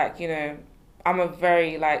just like, you know, I'm a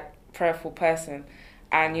very, like, prayerful person.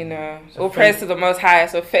 And, you know, so all praise to the Most High.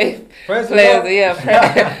 So faith plays,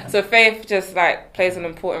 so faith just, like, plays an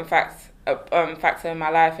important factor in my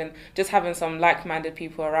life, and just having some like-minded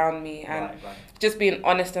people around me, and just being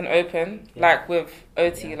honest and open, like with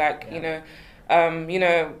OT, you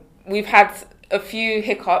know, we've had a few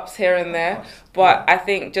hiccups here and there, but I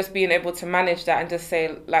think just being able to manage that and just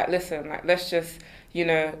say, like, listen, like, let's just, you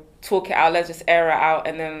know, talk it out, let's just air it out,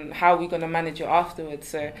 and then how are we going to manage it afterwards?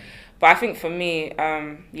 So, but I think for me,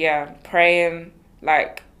 praying,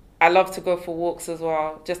 like, I love to go for walks as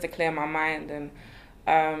well, just to clear my mind, and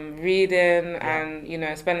reading, and, you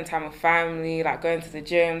know, spending time with family, like going to the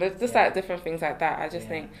gym. There's just like different things like that. I just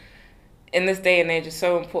think in this day and age, it's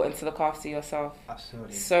so important to look after yourself.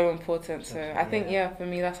 Absolutely. So important. So I think, for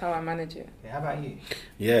me, that's how I manage it. How about you?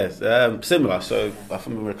 Yes, similar. So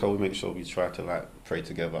from America, we make sure we try to, like, pray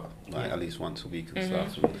together, like at least once a week and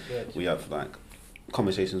stuff. So we have, like,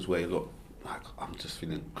 conversations where, look, like, I'm just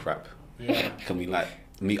feeling crap. Yeah. Can we like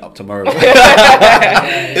meet up tomorrow?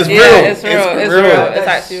 It's real. It's real. It's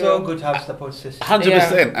actually so good to have support system.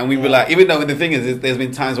 100%. And we were like, even though the thing is, there's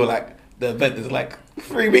been times where like the event is like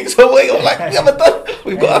 3 weeks away, or like we haven't done.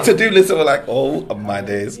 We've got our to-do list, and we're like, oh my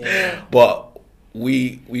days. Yeah. But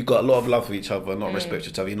we've got a lot of love for each other, not respect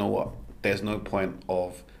each other. You know what? There's no point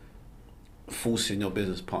of forcing your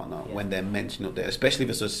business partner when they're mentioning up there, especially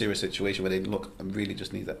if it's a serious situation where they look and really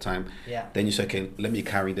just need that time. Then you say, okay, let me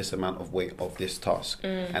carry this amount of weight of this task,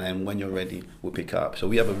 and then when you're ready, we'll pick up. So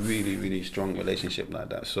we have a really, really strong relationship like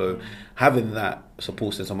that. So having that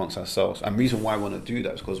support system amongst ourselves, and the reason why I want to do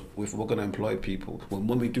that is because if we're going to employ people,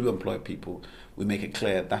 when we do employ people, we make it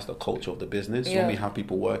clear that's the culture of the business. When we have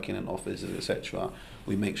people working in offices, etc.,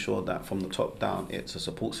 we make sure that from the top down, it's a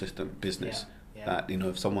support system business. That, you know,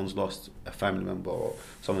 if someone's lost a family member or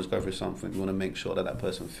someone's going through something, we want to make sure that that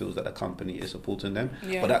person feels that the company is supporting them.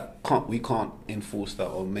 But we can't enforce that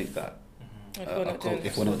or make that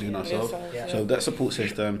if we're not doing ourselves. So that support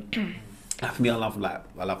system, for me, I love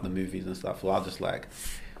the movies and stuff. So I'll just like,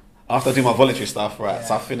 after I do my voluntary stuff, right?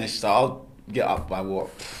 So I finish. So I'll get up by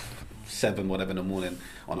 7 whatever in the morning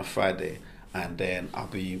on a Friday, and then I'll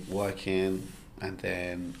be working, and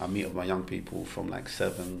then I meet with my young people from like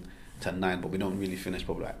 7 to 9, but we don't really finish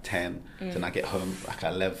probably like 10. Then I get home like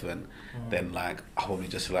at 11. Then like I'll probably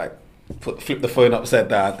just like flip the phone upside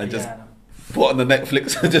down and just put on the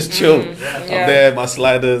Netflix and just chill. I'm there, my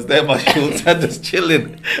sliders, there my shorts, and just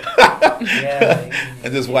chilling.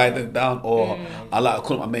 And just winding down. Or I like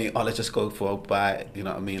call my mate, let's just go for a bite, you know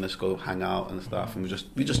what I mean? Let's go hang out and stuff. And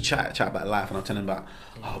we just chat about life, and I'm telling him about,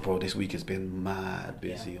 bro, this week has been mad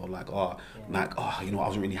busy, or like, you know, I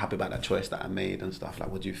wasn't really happy about that choice that I made and stuff.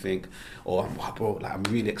 Like, what do you think? Or bro, like, I'm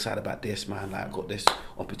really excited about this, man. Like, I've got this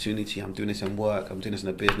opportunity. I'm doing this in work. I'm doing this in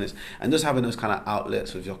a business, and just having those kind of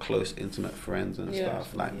outlets with your close, intimate friends and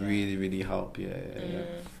stuff, like, really, really help.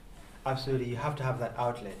 Absolutely, you have to have that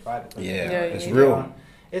outlet, right? Because it's real.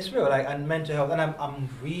 It's real, like, and mental health. And I'm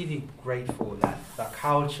really grateful that the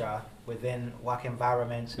culture within work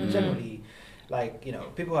environments and generally, like, you know,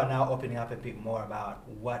 people are now opening up a bit more about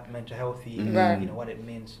what mental health is, you know, what it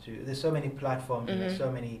means to. There's so many platforms and there's so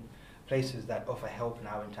many places that offer help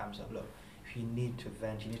now in terms of, look, if you need to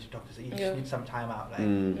vent, you need to talk to someone, you just need some time out, like,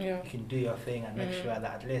 you can do your thing and make sure that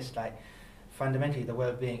at least, like, fundamentally the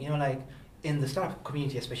well-being, you know, like, in the startup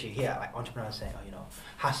community, especially here, like, entrepreneurs saying, oh, you know,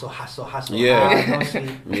 hustle. No sleep.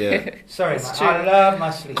 Sorry, man, I love my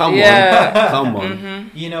sleep. Come on.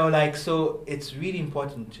 You know, like, so it's really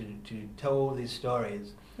important to tell these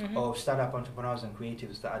stories of startup entrepreneurs and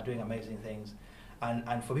creatives that are doing amazing things,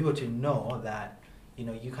 and for people to know that, you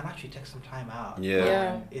know, you can actually take some time out.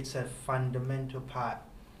 And it's a fundamental part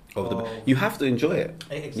of you have to enjoy it.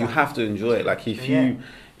 Exactly. You have to enjoy it. Like,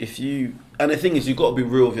 if you, and the thing is, you've got to be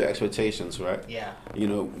real with your expectations, right? You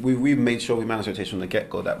know, we made sure we managed expectations from the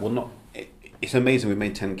get-go that we're not. It's amazing we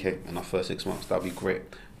made 10K in our first 6 months. That'd be great.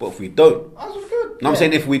 But if we don't, that's good. No, I'm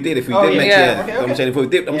saying if we did make I'm saying if we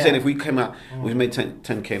did, I'm saying if we came out, we made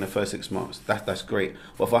 10K in the first 6 months. That's great.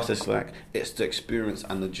 But for us, it's like, it's the experience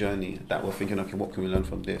and the journey that we're thinking, okay, what can we learn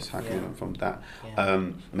from this? How can we learn from that?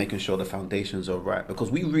 Making sure the foundations are right,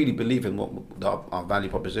 because we really believe in what our value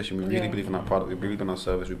proposition. We really believe in our product. We believe in our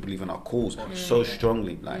service. We believe in our cause so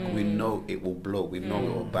strongly. Like, we know it will blow. We know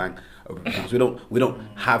it will bang. We don't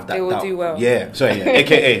have that. It will do well.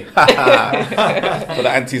 AKA for the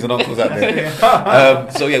aunties and uncles out there.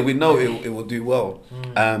 So we know it will do well.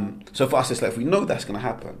 So for us, it's like, if we know that's going to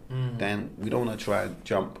happen, then we don't want to try and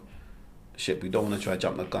jump ship. We don't want to try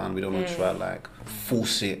jump the gun. We don't want to try like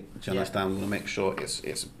force it. Do you understand? We want to make sure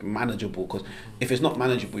it's manageable, because if it's not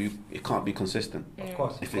manageable, it can't be consistent. Of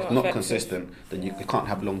course. If it's not consistent, then you can't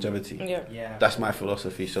have longevity. That's my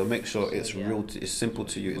philosophy. So make sure it's real. It's simple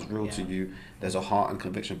to you. It's real to you. There's a heart and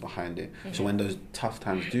conviction behind it. So when those tough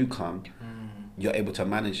times do come, you're able to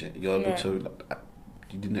manage it. You're able to.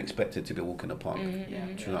 You didn't expect it to be a walk in the park. Do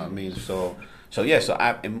you know what I mean? So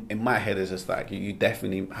in my head, it's just like, you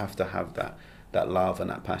definitely have to have that love and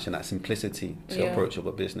that passion, that simplicity to approach of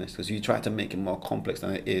a business. Because you try to make it more complex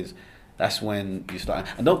than it is, that's when you start.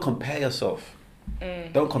 And don't compare yourself.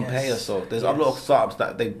 Don't compare yourself. There's a lot of startups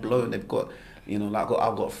that they've blown. They've got, you know, like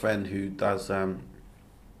I've got a friend who does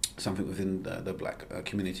something within the black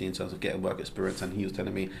community in terms of getting work experience, and he was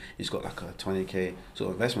telling me he's got like a 20K sort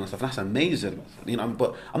of investment and stuff. That's amazing, you know.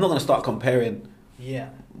 But I'm not going to start comparing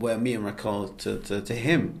where me and Raquel to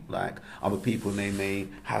him. Like, other people, they may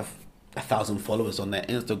have 1,000 followers on their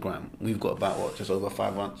Instagram. We've got about just over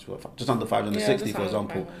 500, just under 560 for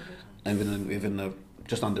example, and within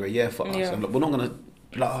just under a year for us. And look, we're not going to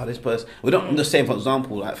Blah, this person. We don't. I'm just saying, for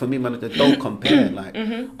example, like for me, man, don't compare. Like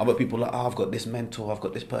other people, like, oh, I've got this mentor, I've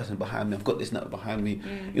got this person behind me, I've got this network behind me.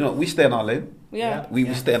 You know, we stay in our lane. Yeah,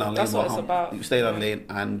 we stay in our lane. That's what it's about. We stay in our lane,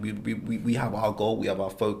 and we have our goal, we have our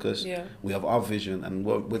focus, we have our vision, and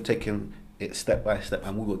we're taking it step by step,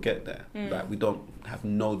 and we will get there. Like we don't have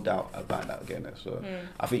no doubt about that getting there. So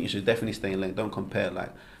I think you should definitely stay in lane. Don't compare.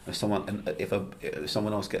 Like if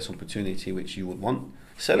someone else gets an opportunity which you would want,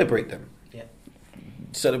 celebrate them.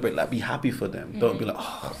 Celebrate, like be happy for them. Don't be like,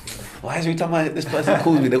 oh, why every time this person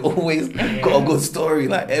calls me, they've always got a good story,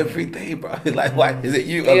 like every day, bro. Like, why is it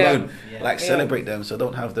you alone? Like celebrate them, so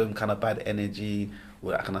don't have them kind of bad energy, all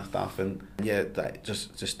that kind of stuff. And like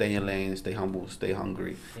just stay in your lane, stay humble, stay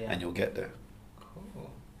hungry, and you'll get there.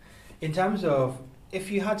 Cool. In terms of,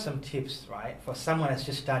 if you had some tips, right, for someone that's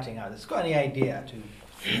just starting out, that's got any idea to,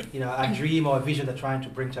 you know, a dream or a vision they're trying to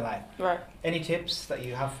bring to life, right? Any tips that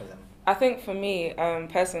you have for them? I think for me,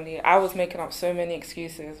 personally, I was making up so many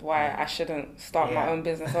excuses why I shouldn't start my own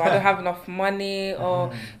business. So I don't have enough money,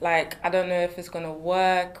 or like I don't know if it's gonna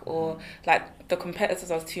work, or like the competitors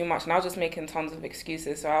are too much, and I was just making tons of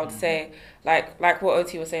excuses. So I would say, like what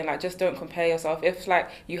OT was saying, like just don't compare yourself. If like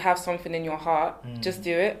you have something in your heart, just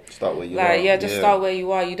do it. Start where you are. Start where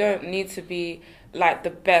you are. You don't need to be like the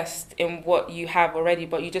best in what you have already,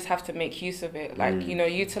 but you just have to make use of it. Like, you know,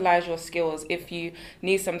 utilize your skills. If you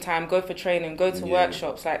need some time, go for training, go to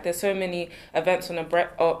workshops. Like there's so many events on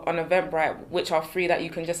Eventbrite which are free that you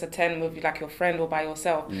can just attend with like your friend or by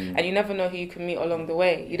yourself. And you never know who you can meet along the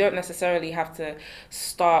way. You don't necessarily have to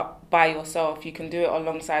start by yourself. You can do it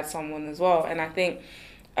alongside someone as well. And I think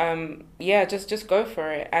just go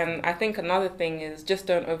for it. And I think another thing is just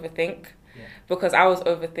don't overthink. Because I was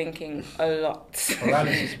overthinking a lot.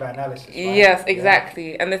 Paralysis by analysis. Right? Yes,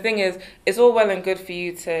 exactly. And the thing is, it's all well and good for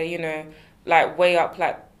you to, you know, like weigh up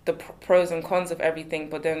like the pros and cons of everything,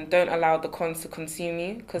 but then don't allow the cons to consume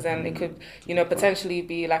you, because then it could, you know, potentially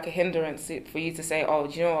be like a hindrance for you to say, oh,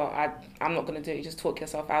 do you know what, I'm not going to do it. You just talk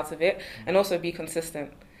yourself out of it. And also be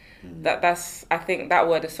consistent. That's I think that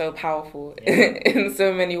word is so powerful in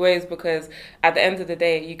so many ways, because at the end of the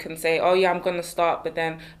day, you can say, oh yeah, I'm going to start, but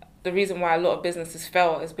then the reason why a lot of businesses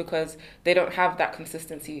fail is because they don't have that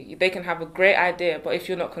consistency. They can have a great idea, but if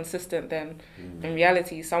you're not consistent, then in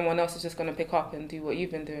reality, someone else is just going to pick up and do what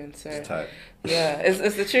you've been doing. So,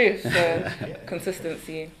 it's the truth. So,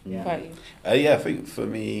 consistency. I think for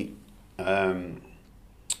me,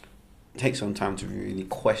 take some time to really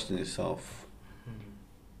question yourself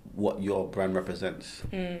what your brand represents.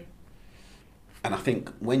 And I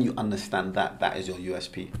think when you understand that is your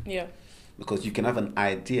USP. Yeah. Because you can have an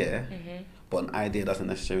idea, but an idea doesn't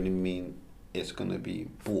necessarily mean it's going to be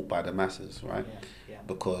bought by the masses, right?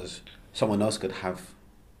 Because someone else could have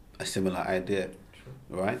a similar idea,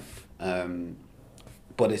 right?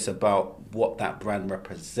 But it's about what that brand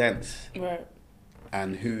represents, right?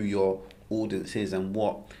 And who your audience is and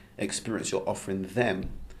what experience you're offering them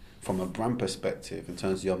from a brand perspective, in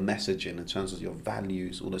terms of your messaging, in terms of your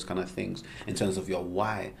values, all those kind of things, in terms of your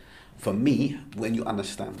why. For me, when you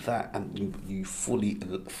understand that and you fully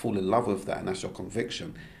fall in love with that, and that's your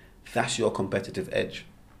conviction, that's your competitive edge.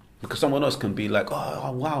 Because someone else can be like,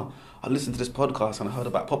 oh wow, I listened to this podcast and I heard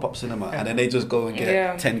about pop-up cinema, and then they just go and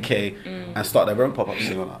get 10k and start their own pop-up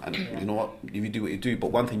cinema. And you know what, you do what you do,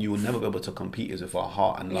 but one thing you will never be able to compete is with our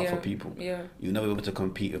heart and love for people. You'll never be able to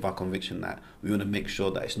compete with our conviction that we want to make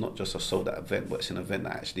sure that it's not just a sold-out event, but it's an event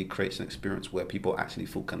that actually creates an experience where people actually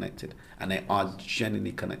feel connected and they are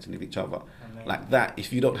genuinely connected with each other. Amazing. Like that,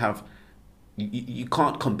 if you don't have, you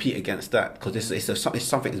can't compete against that, because it's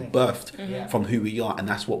something that's birthed from who we are, and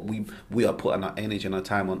that's what we are putting our energy and our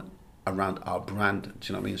time on around our brand. Do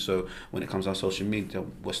you know what I mean? So when it comes to our social media,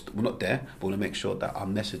 we're not there, but we want to make sure that our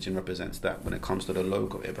messaging represents that. When it comes to the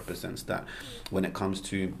logo, it represents that. When it comes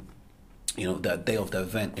to, you know, the day of the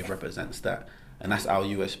event, it represents that. And that's our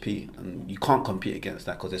USP, and you can't compete against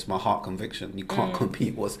that, because it's my heart conviction. You can't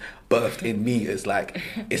compete what's birthed in me. It's like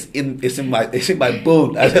it's in my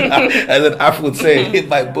bone, as an Afro would say, in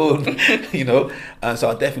my bone, you know. So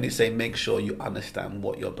I'll definitely say make sure you understand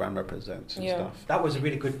what your brand represents and stuff. That was a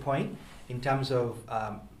really good point in terms of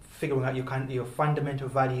figuring out your fundamental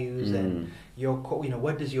values and your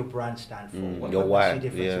what does your brand stand for? Your why?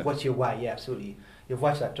 What's your why? Yeah, absolutely. Your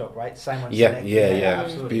voice that talk, right? Simon.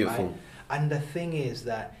 Absolutely. Beautiful. Right? And the thing is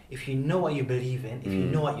that if you know what you believe in, if you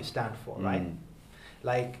know what you stand for, right?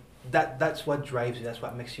 Like that's what drives you. That's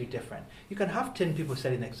what makes you different. You can have 10 people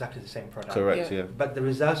selling exactly the same product. Correct. Yeah. But the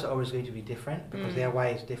results are always going to be different because their why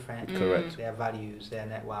is different. Correct. Their values, their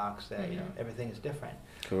networks, their everything is different.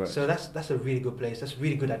 Correct. So that's a really good place. That's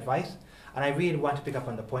really good advice. And I really want to pick up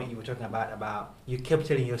on the point you were talking about you kept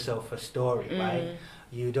telling yourself a story, right?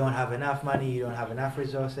 You don't have enough money, you don't have enough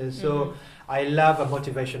resources. So I love a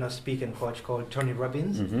motivational speaking coach called Tony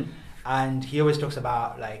Robbins. And he always talks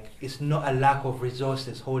about, like, it's not a lack of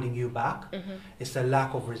resources holding you back, it's a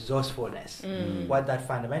lack of resourcefulness. What that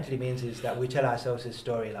fundamentally means is that we tell ourselves this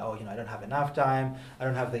story, like, oh, I don't have enough time, I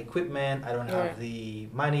don't have the equipment, I don't have the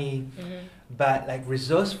money. But like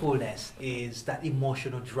resourcefulness is that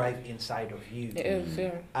emotional drive inside of you. It is,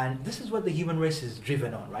 yeah. And this is what the human race is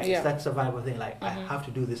driven on, right? It's that survival thing, like, I have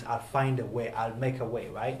to do this, I'll find a way, I'll make a way,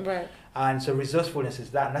 right? Right. And so resourcefulness is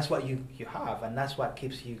that, and that's what you have, and that's what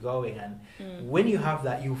keeps you going. And when you have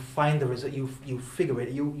that, you find the result, you figure it,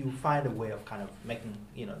 you find a way of kind of making,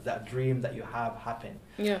 that dream that you have happen.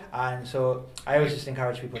 Yeah. And so I always just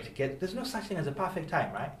encourage people to there's no such thing as a perfect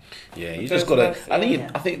time, right? Yeah, you just gotta.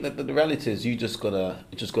 I think that the reality is you just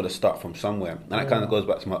gotta start from somewhere, and that kind of goes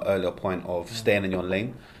back to my earlier point of staying in your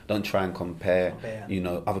lane. Don't try and compare.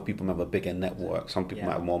 Other people might have a bigger network. Some people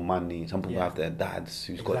might have more money. Some people have their dads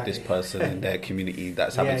who's got this person in their community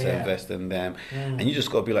that's having to invest in them. And you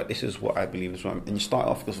just got to be like, this is what I believe is right. And you start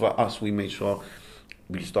off, because for us, we made sure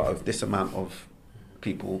we start with this amount of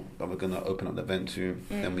people that we're going to open up the event to,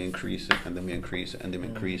 then we increase it, and then we increase it, and then we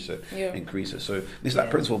increase it. So this is that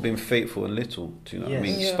principle of being faithful and little. Do you know what I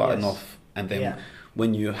mean? Starting off, and then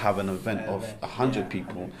when you have an event of 100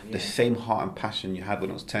 people, the same heart and passion you had when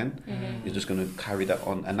it was 10, you're just going to carry that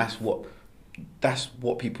on, and that's what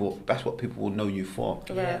people will know you for.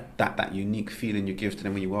 That unique feeling you give to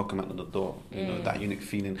them when you welcome out the door. That unique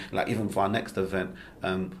feeling. Like even for our next event,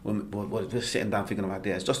 when we're just sitting down thinking of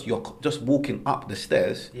ideas, just walking up the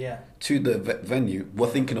stairs to the venue, we're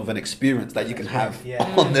thinking of an experience that you can have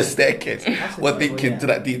on the staircase. We're thinking to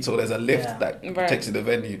that detail. There's a lift that takes you to the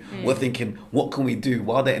venue. We're thinking, what can we do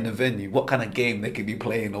while they're in the venue? What kind of game they could be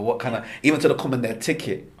playing, or what kind of, even to the common their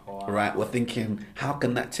ticket. Right? We're thinking, how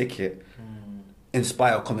can that ticket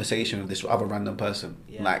inspire a conversation with this other random person?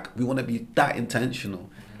 Like, we want to be that intentional.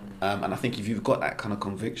 And I think if you've got that kind of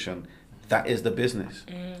conviction, that is the business.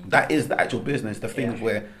 That is the actual business. The thing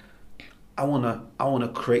where I wanna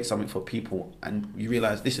create something for people, and you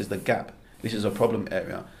realize this is the gap. This is a problem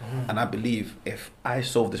area, and I believe if I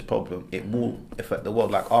solve this problem, it will affect the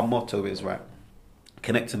world. Like our motto is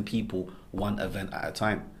connecting people one event at a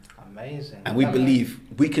time. Amazing. And we believe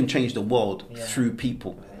we can change the world through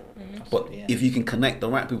people. But if you can connect the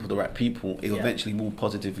right people to the right people, it eventually will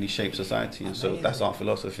positively shape society. And so that's our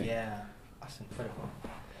philosophy. Yeah, that's incredible.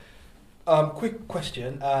 Quick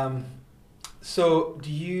question. So do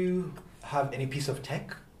you have any piece of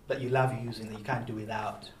tech that you love using that you can't do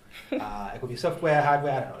without? It could be software,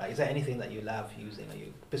 hardware, I don't know. Like, is there anything that you love using, or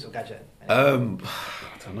you piece of gadget? I don't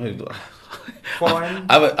know. Phone?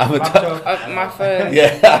 My phone. My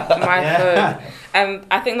phone. And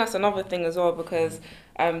I think that's another thing as well, because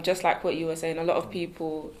just like what you were saying, a lot of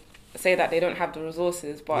people say that they don't have the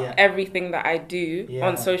resources, but everything that I do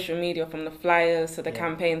on social media, from the flyers to the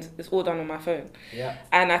campaigns, it's all done on my phone.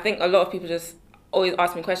 And I think a lot of people just always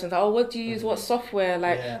ask me questions like, oh, what do you use, what software,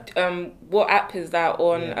 like what app is that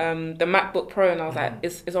on the MacBook Pro? And I was like,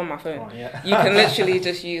 it's on my phone. You can literally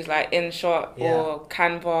just use like InShot or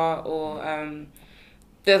Canva, or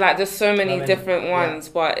there's like just so many different ones,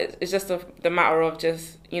 but it's just the matter of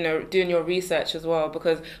just doing your research as well,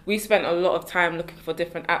 because we spent a lot of time looking for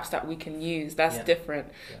different apps that we can use that's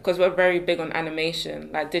different, because we're very big on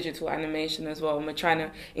animation, like digital animation as well, and we're trying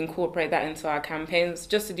to incorporate that into our campaigns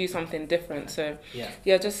just to do something different. So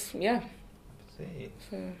vice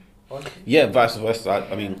versa.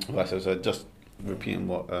 I mean, vice versa, just repeating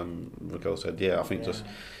what Raquel said. I think just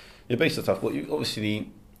your basic stuff, but you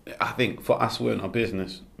obviously, I think for us, we're in our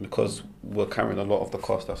business because we're carrying a lot of the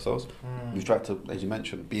cost ourselves. We've tried to, as you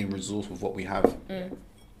mentioned, be resourceful with what we have.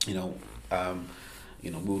 We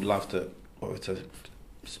would love to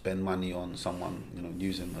spend money on someone,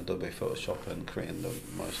 using Adobe Photoshop and creating the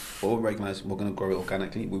most. But we recognise we're going to grow it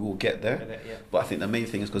organically. We will get there. But I think the main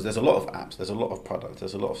thing is, because there's a lot of apps, there's a lot of products,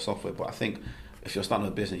 there's a lot of software. But I think if you're starting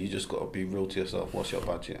a business, you just got to be real to yourself. What's your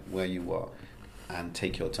budget? Where you are, and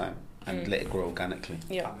take your time. And let it grow organically.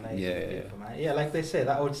 Amazing. Like they say,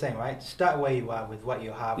 that old saying, right? Start where you are with what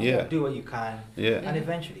you have. Do what you can. And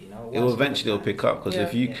eventually, it'll pick up.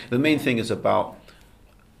 Because the main thing is about,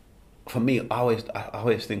 for me, I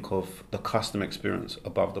always think of the customer experience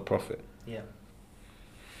above the profit.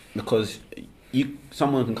 Because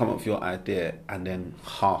someone can come up with your idea and then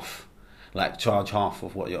charge half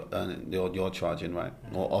of what you're earning, you're charging, right?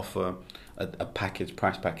 Or offer a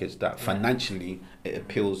price package that financially it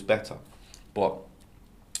appeals better. But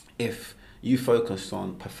if you focus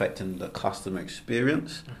on perfecting the customer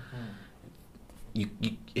experience,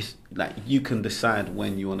 it's like you can decide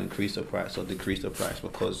when you want to increase the price or decrease the price,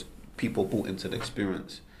 because people bought into the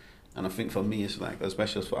experience. And I think for me, it's like,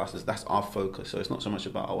 especially for us, that's our focus. So it's not so much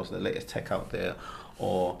about what's the latest tech out there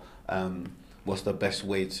or what's the best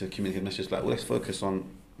way to communicate. It's just like, let's focus on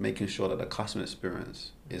making sure that the customer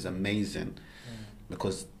experience is amazing,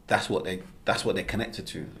 because that's what they're connected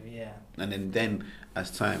to. Yeah. And then as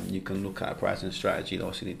time, you can look at a pricing strategy that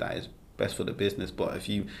obviously that is best for the business. But if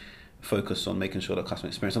you focus on making sure the customer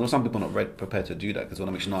experience, I know some people are not prepared to do that because they want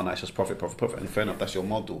to make sure, no, it's just profit, and fair enough, that's your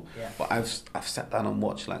model. Yeah. But I've sat down and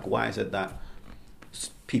watched, like, why is it that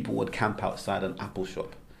people would camp outside an Apple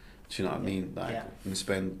shop? Do you know what I mean? Like, and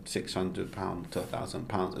spend £600 to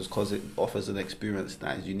 £1,000. It's because it offers an experience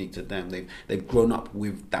that is unique to them. They've grown up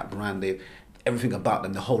with that brand. Everything about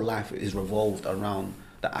them, their whole life is revolved around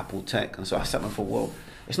the Apple tech. And so I sat down for, well,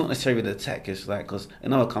 it's not necessarily the tech. It's like, because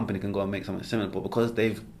another company can go and make something similar, but because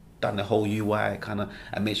they've done the whole UI kind of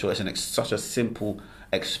and make sure it's such a simple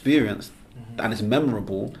experience and it's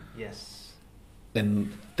memorable. Yes.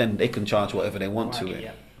 Then they can charge whatever they want to it.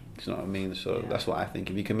 Yeah. Do you know what I mean? So that's what I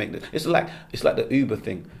think. If you can make it's like the Uber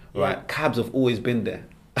thing, right? Yeah. Cabs have always been there.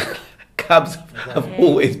 Cabs have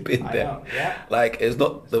always been there. Know. Yeah. Like it's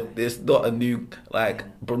not a new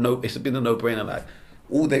it's been a no-brainer. Like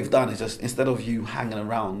all they've done is just, instead of you hanging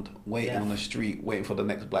around waiting on the street waiting for the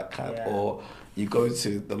next black cab, or you go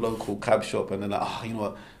to the local cab shop and they're like, oh, you know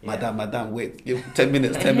what, madam, wait, 10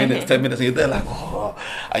 minutes, and you're there like, oh,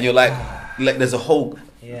 and you're like there's a whole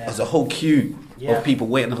queue of people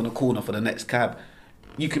waiting on the corner for the next cab.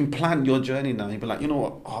 You can plan your journey now. You'd be like, you know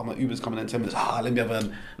what? Oh, my Uber's coming in 10 minutes.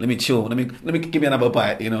 Let me chill. Let me give me another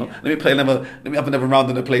bite. You know, let me have another round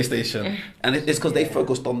on the PlayStation. And it's because they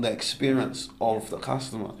focused on the experience of the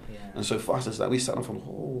customer. Yeah. And so for us, it's like we sat on from,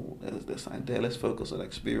 there's this idea. Let's focus on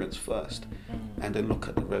experience first, and then look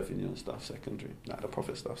at the revenue and stuff secondary, like the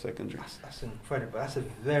profit stuff secondary. That's incredible. That's a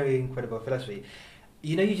very incredible philosophy.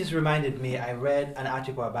 You know, you just reminded me, I read an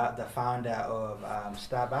article about the founder of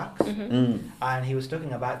Starbucks, and he was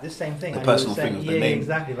talking about this same thing. The personal thing of the name.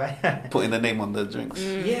 Exactly, right? Putting the name on the drinks.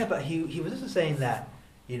 Yeah, but he was also saying that,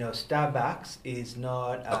 you know, Starbucks is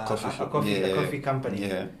not a coffee company.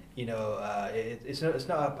 Yeah. You know, it's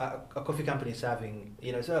not a coffee company serving.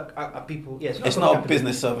 You know, it's not a people. Yeah, it's not a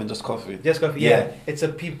business serving just coffee. Just coffee. Yeah. It's a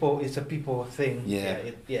people thing.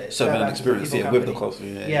 Yeah. Serving an experience. Yeah, with the coffee.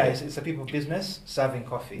 Yeah. It's a people business serving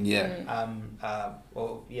coffee. Yeah.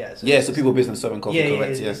 It's a people business serving coffee. Yeah.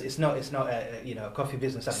 Correct. It's not a coffee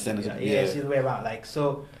business serving. It's the other way around. Like,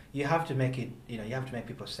 so you have to make it. You know, you have to make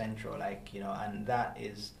people central. Like, you know, and that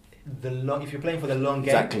is if you're playing for the long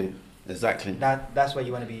game. Exactly. That's what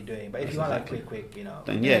you want to be doing. But if you want like quick, you know.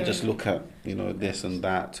 Then just look at, you know, this and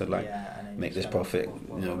that to make this profit.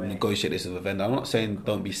 You know, negotiate this with a vendor. I'm not saying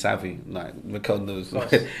don't be savvy. Like Raquel knows.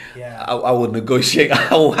 I would negotiate.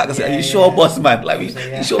 I will say, are you sure, boss man? Like,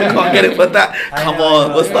 you sure we can't get it for that? Come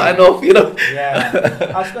on, we're starting off. You know.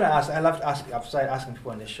 Yeah. I was gonna ask. I love to ask. I've started asking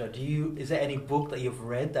people on this show. Is there any book that you've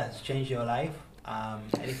read that's changed your life?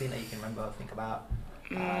 Anything that you can remember or think about?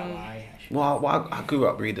 I grew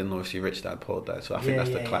up reading obviously Rich Dad Poor Dad, so I think that's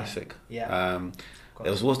the classic. Yeah.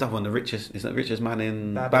 There was that one, the richest man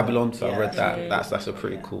in Babylon. So I read that. That's a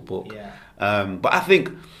pretty cool book. Yeah. But I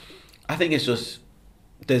think it's just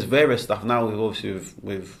there's various stuff now.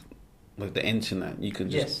 With the internet, you can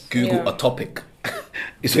just Google a topic.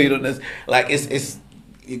 So you don't there's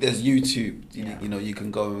YouTube. You know you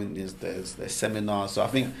can go and there's seminars. So I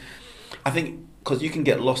think. Because you can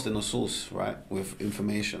get lost in the source, right, with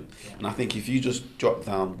information. Yeah. And I think if you just drop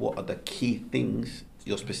down what are the key things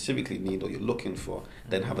you specifically need or you're looking for,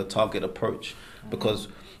 then have a target approach. Because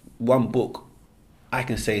one book, I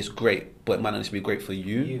can say is great, but it might not be great for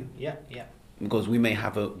you. Yeah. Because we may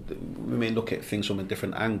look at things from a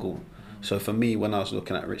different angle. So for me, when I was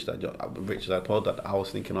looking at Rich Dad Poor Dad, I was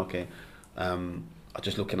thinking, okay, I'm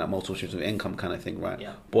just looking at multiple streams of income kind of thing, right?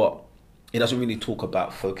 Yeah. But it doesn't really talk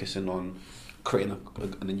about focusing on creating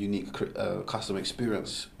a unique customer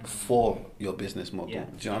experience for your business model. Yeah.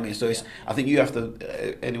 Do you know what I mean? So I think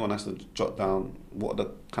anyone has to jot down what are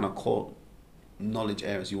the kind of core knowledge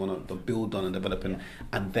areas you want to build on and develop in,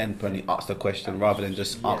 and then probably ask the question rather than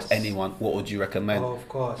just ask anyone, what would you recommend? Oh, of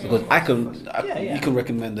course. Because you can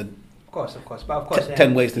recommend Of course. But of course,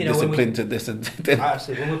 10 ways to discipline to this and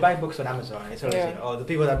absolutely. When we buy books on Amazon, it's always the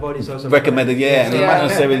people that bought it also recommended. And not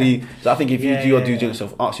necessarily. So I think if you do your due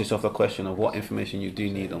diligence, ask yourself the question of what information you do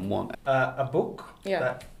need and want. A book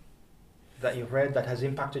that you've read that has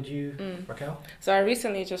impacted you, Raquel? So I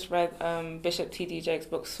recently just read Bishop T.D. Jakes'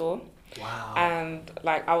 book Soar. Wow. And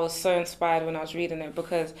like I was so inspired when I was reading it,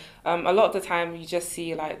 because a lot of the time you just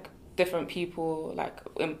see like different people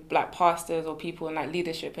like pastors or people in like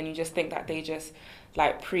leadership, and you just think that they just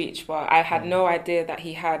like preach, but I had no idea that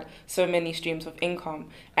he had so many streams of income.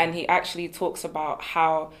 And he actually talks about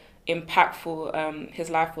how impactful his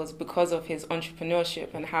life was because of his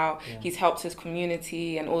entrepreneurship, and how he's helped his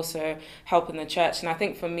community and also helping the church. And I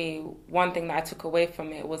think for me, one thing that I took away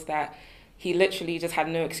from it was that he literally just had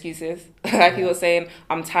no excuses. Like he was saying,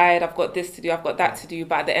 I'm tired, I've got this to do, I've got that to do.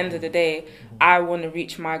 But at the end of the day, I want to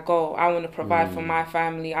reach my goal. I want to provide for my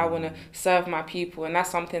family. I want to serve my people. And that's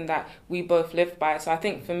something that we both live by. So I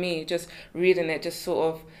think for me, just reading it just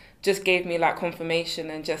sort of just gave me like confirmation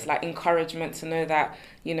and just like encouragement to know that,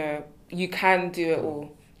 you know, you can do it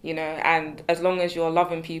all, you know, and as long as you're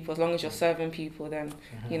loving people, as long as you're serving people, then,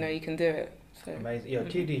 you know, you can do it. So. Amazing.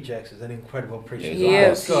 T.D. Jakes is an incredible preacher. He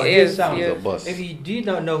is. If you do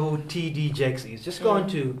not know who T.D. Jakes is, just go on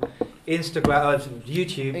to Instagram or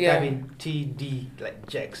YouTube, type in T.D. like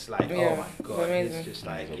Jakes, like oh my god, it's just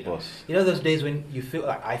like you know those days when you feel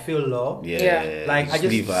like I feel low, like I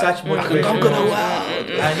just such motivation. I'm gonna world.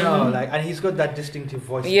 I know, like, and he's got that distinctive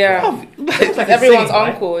voice. It's like everyone's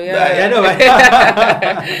uncle. I know.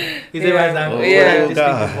 Right? He's everyone's uncle.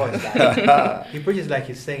 Distinctive voice. Like, he preaches like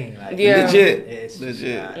he's singing. Like legit.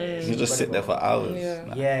 You just sit there for hours.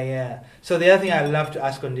 So the other thing I love to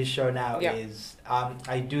ask on this show now is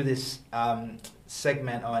I do this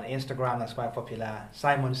segment on Instagram that's quite popular.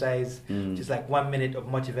 Simon Says, just like 1 minute of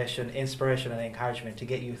motivation, inspiration, and encouragement to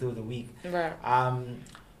get you through the week. Right.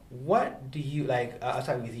 What do you like? I'll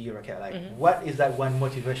start with you, Raquel. Like, what is that one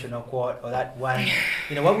motivational quote, or that one?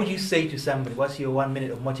 You know, what would you say to somebody? What's your 1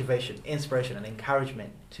 minute of motivation, inspiration, and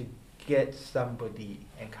encouragement to get somebody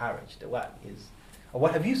encouraged?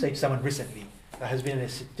 What have you said to someone recently that has been in a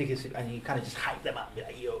sticky situation, and you kind of just hype them up, be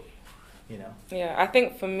like, yo, you know? Yeah, I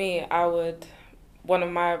think for me, one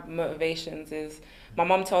of my motivations is, my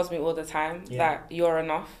mom tells me all the time that you're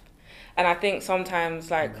enough. And I think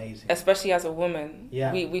sometimes, like, especially as a woman,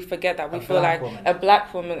 we forget that. We feel like a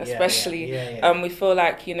black woman, especially, we feel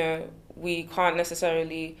like, you know, we can't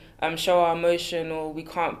necessarily show our emotion, or we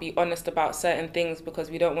can't be honest about certain things because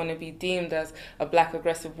we don't want to be deemed as a black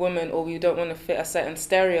aggressive woman, or we don't want to fit a certain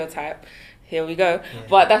stereotype. Here we go.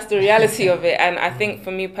 But that's the reality of it. And I think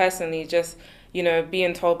for me personally, just, you know,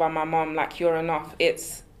 being told by my mom, like, you're enough,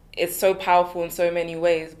 it's so powerful in so many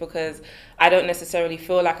ways, because I don't necessarily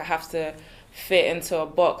feel like I have to fit into a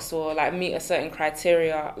box or like meet a certain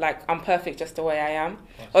criteria. Like, I'm perfect just the way I am.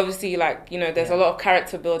 Obviously, like, you know, there's a lot of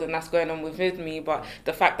character building that's going on with me, but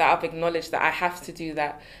the fact that I've acknowledged that I have to do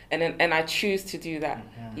that, and I choose to do that,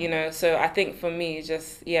 you know. So I think for me,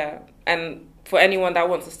 just and for anyone that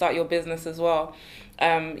wants to start your business as well,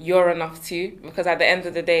 you're enough too, because at the end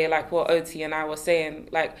of the day, like what Oti and I were saying,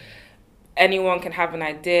 like, anyone can have an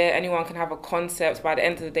idea, anyone can have a concept, but at the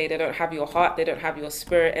end of the day, they don't have your heart, they don't have your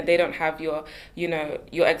spirit, and they don't have your, you know,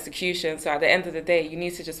 your execution. So at the end of the day, you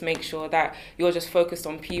need to just make sure that you're just focused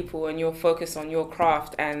on people, and you're focused on your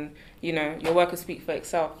craft, and, you know, your work will speak for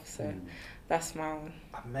itself. So that's my one.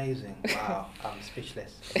 Amazing. Wow. I'm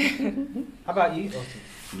speechless. How about you, Oti?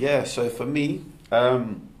 Yeah, so for me, I'll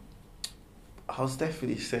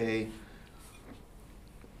definitely say,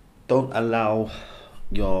 don't allow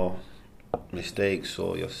your mistakes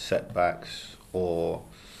or your setbacks or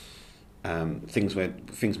things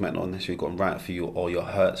might not necessarily gone right for you, or your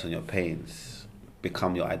hurts and your pains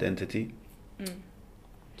become your identity.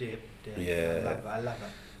 Deep. Yeah, I love that.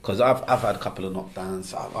 Because I've had a couple of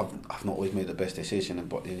knockdowns. I've not always made the best decision,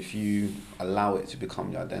 but if you allow it to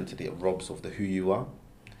become your identity, it robs of who you are.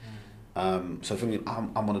 So for me,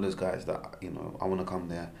 I'm one of those guys that, you know, I want to come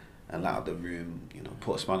there and light up the room, you know,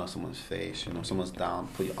 put a smile on someone's face, you know, someone's down,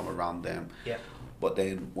 put your arm around them. Yeah. But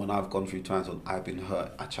then when I've gone through times when I've been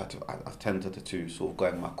hurt, I've tended to sort of go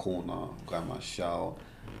in my corner, go in my shell.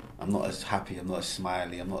 I'm not as happy, I'm not as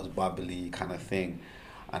smiley, I'm not as bubbly kind of thing.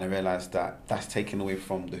 And I realised that that's taken away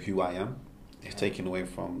from who I am. It's taken away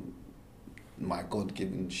from my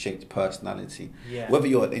God-given shaped personality. Yeah. Whether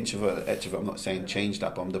you're an introvert or extrovert, I'm not saying change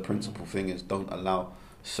that, but the principal thing is don't allow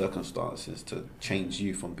circumstances to change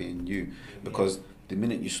you from being you. Because the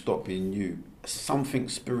minute you stop being you, something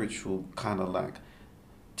spiritual kind of like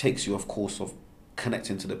takes you off course of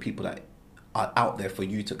connecting to the people that are out there for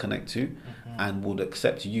you to connect to, and would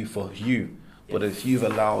accept you for you. But if you've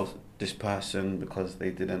allowed this person because they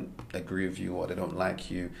didn't agree with you or they don't like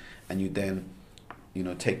you, and you then,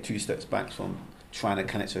 take 2 steps back from trying to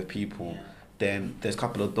connect with people, then there's a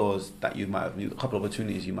couple of doors that a couple of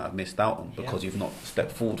opportunities you might have missed out on because you've not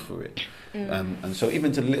stepped forward for it. And so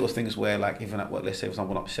even to the little things where, like, even at work, let's say if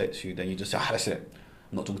someone upsets you, then you just say, that's it.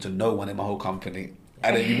 I'm not talking to no one in my whole company.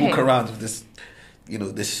 And then you walk around with this,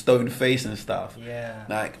 this stone face and stuff. Yeah.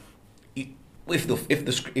 Like, if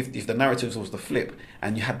the narrative was the flip,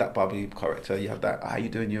 and you had that bubbly character, you have that, how you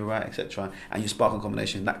doing, you're right, etc., and you spark a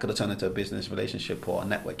combination, that could have turned into a business relationship or a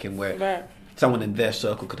networking where someone in their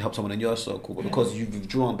circle could help someone in your circle, but because you've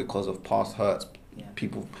withdrawn because of past hurts,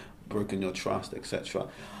 people broken your trust, etc.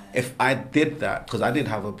 If I did that, because I did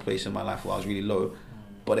have a place in my life where I was really low,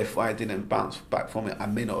 but if I didn't bounce back from it, I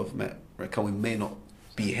may not have met Raquel, we may not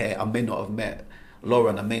be here, I may not have met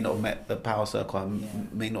Lauren, I may not have met the Power Circle, I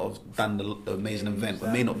may not have done the amazing event,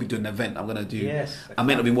 I may not be doing the event I'm going to do. Yes, I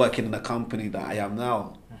may not be working in the company that I am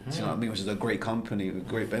now, do you know what I mean, which is a great company with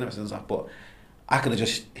great benefits and stuff, but I could have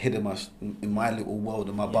just hidden in my little world,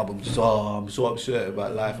 in my bubble. I'm so upset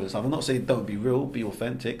about life and stuff. I'm not saying don't be real, be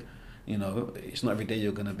authentic. It's not every day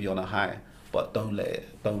you're going to be on a high, but don't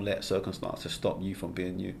let circumstances stop you from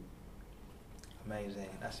being you. Amazing,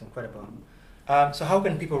 that's incredible. So how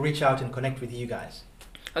can people reach out and connect with you guys?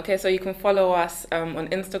 Okay, so you can follow us on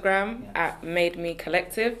Instagram at Made Me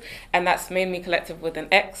Collective, and that's Made Me Collective with an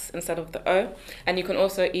X instead of the O. And you can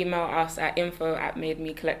also email us at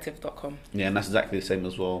info@mademecollective.com. Yeah, and that's exactly the same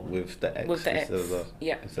as well with the X. With the X,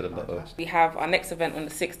 instead of the O. We have our next event on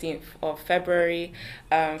the 16th of February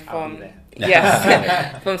from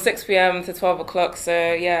 6 p.m. to 12 o'clock.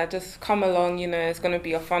 So yeah, just come along. It's going to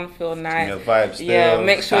be a fun-filled night. Your vibes. Yeah,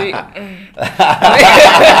 make sure.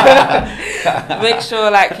 Make sure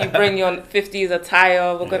you bring your 50s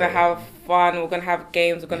attire. We're gonna have fun. We're gonna have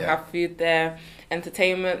games. We're gonna have food there,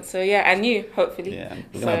 entertainment. So and you hopefully. Yeah,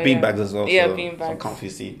 we're gonna have beanbags as well. Yeah, so beanbags. Some comfy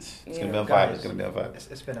seats. It's gonna be a vibe. It's gonna be a vibe.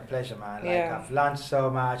 It's been a pleasure, man. I've learned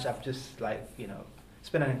so much. I've just it's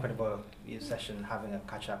been an incredible session having a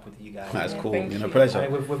catch up with you guys. That's cool. Pleasure. I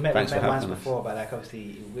mean, we've met once before, but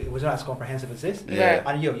obviously it was not as comprehensive as this. Yeah.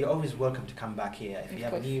 And you're always welcome to come back here if you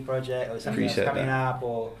have a new project or something else coming up,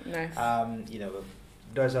 or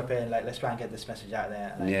doors open. Let's try and get this message out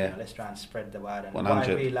there. Let's try and spread the word. And 100. what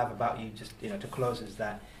I really love about you, just to close, is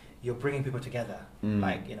that you're bringing people together.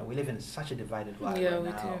 We live in such a divided world right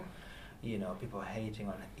now. People are hating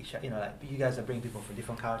on each other. You guys are bringing people from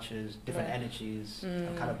different cultures, different energies,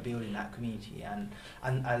 and kind of building that community. And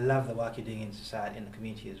I love the work you're doing in society, in the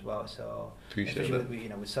community as well. So appreciate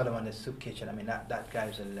it. With Solomon, the soup kitchen. I mean, that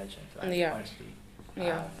guy's a legend. Honestly.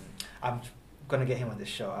 I'm gonna get him on this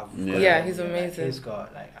show. He's amazing. He's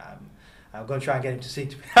got I'm gonna try and get him to sing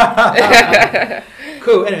to me.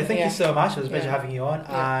 Cool. Anyway, thank you so much. It was a pleasure having you on,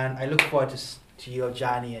 and I look forward to your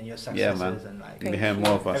journey and your successes. Yeah, man. And you'll be hearing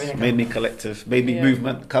more of us. Made Me Collective, Made Me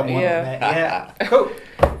Movement. Come on. Yeah. Cool.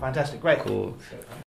 Fantastic. Great. Cool.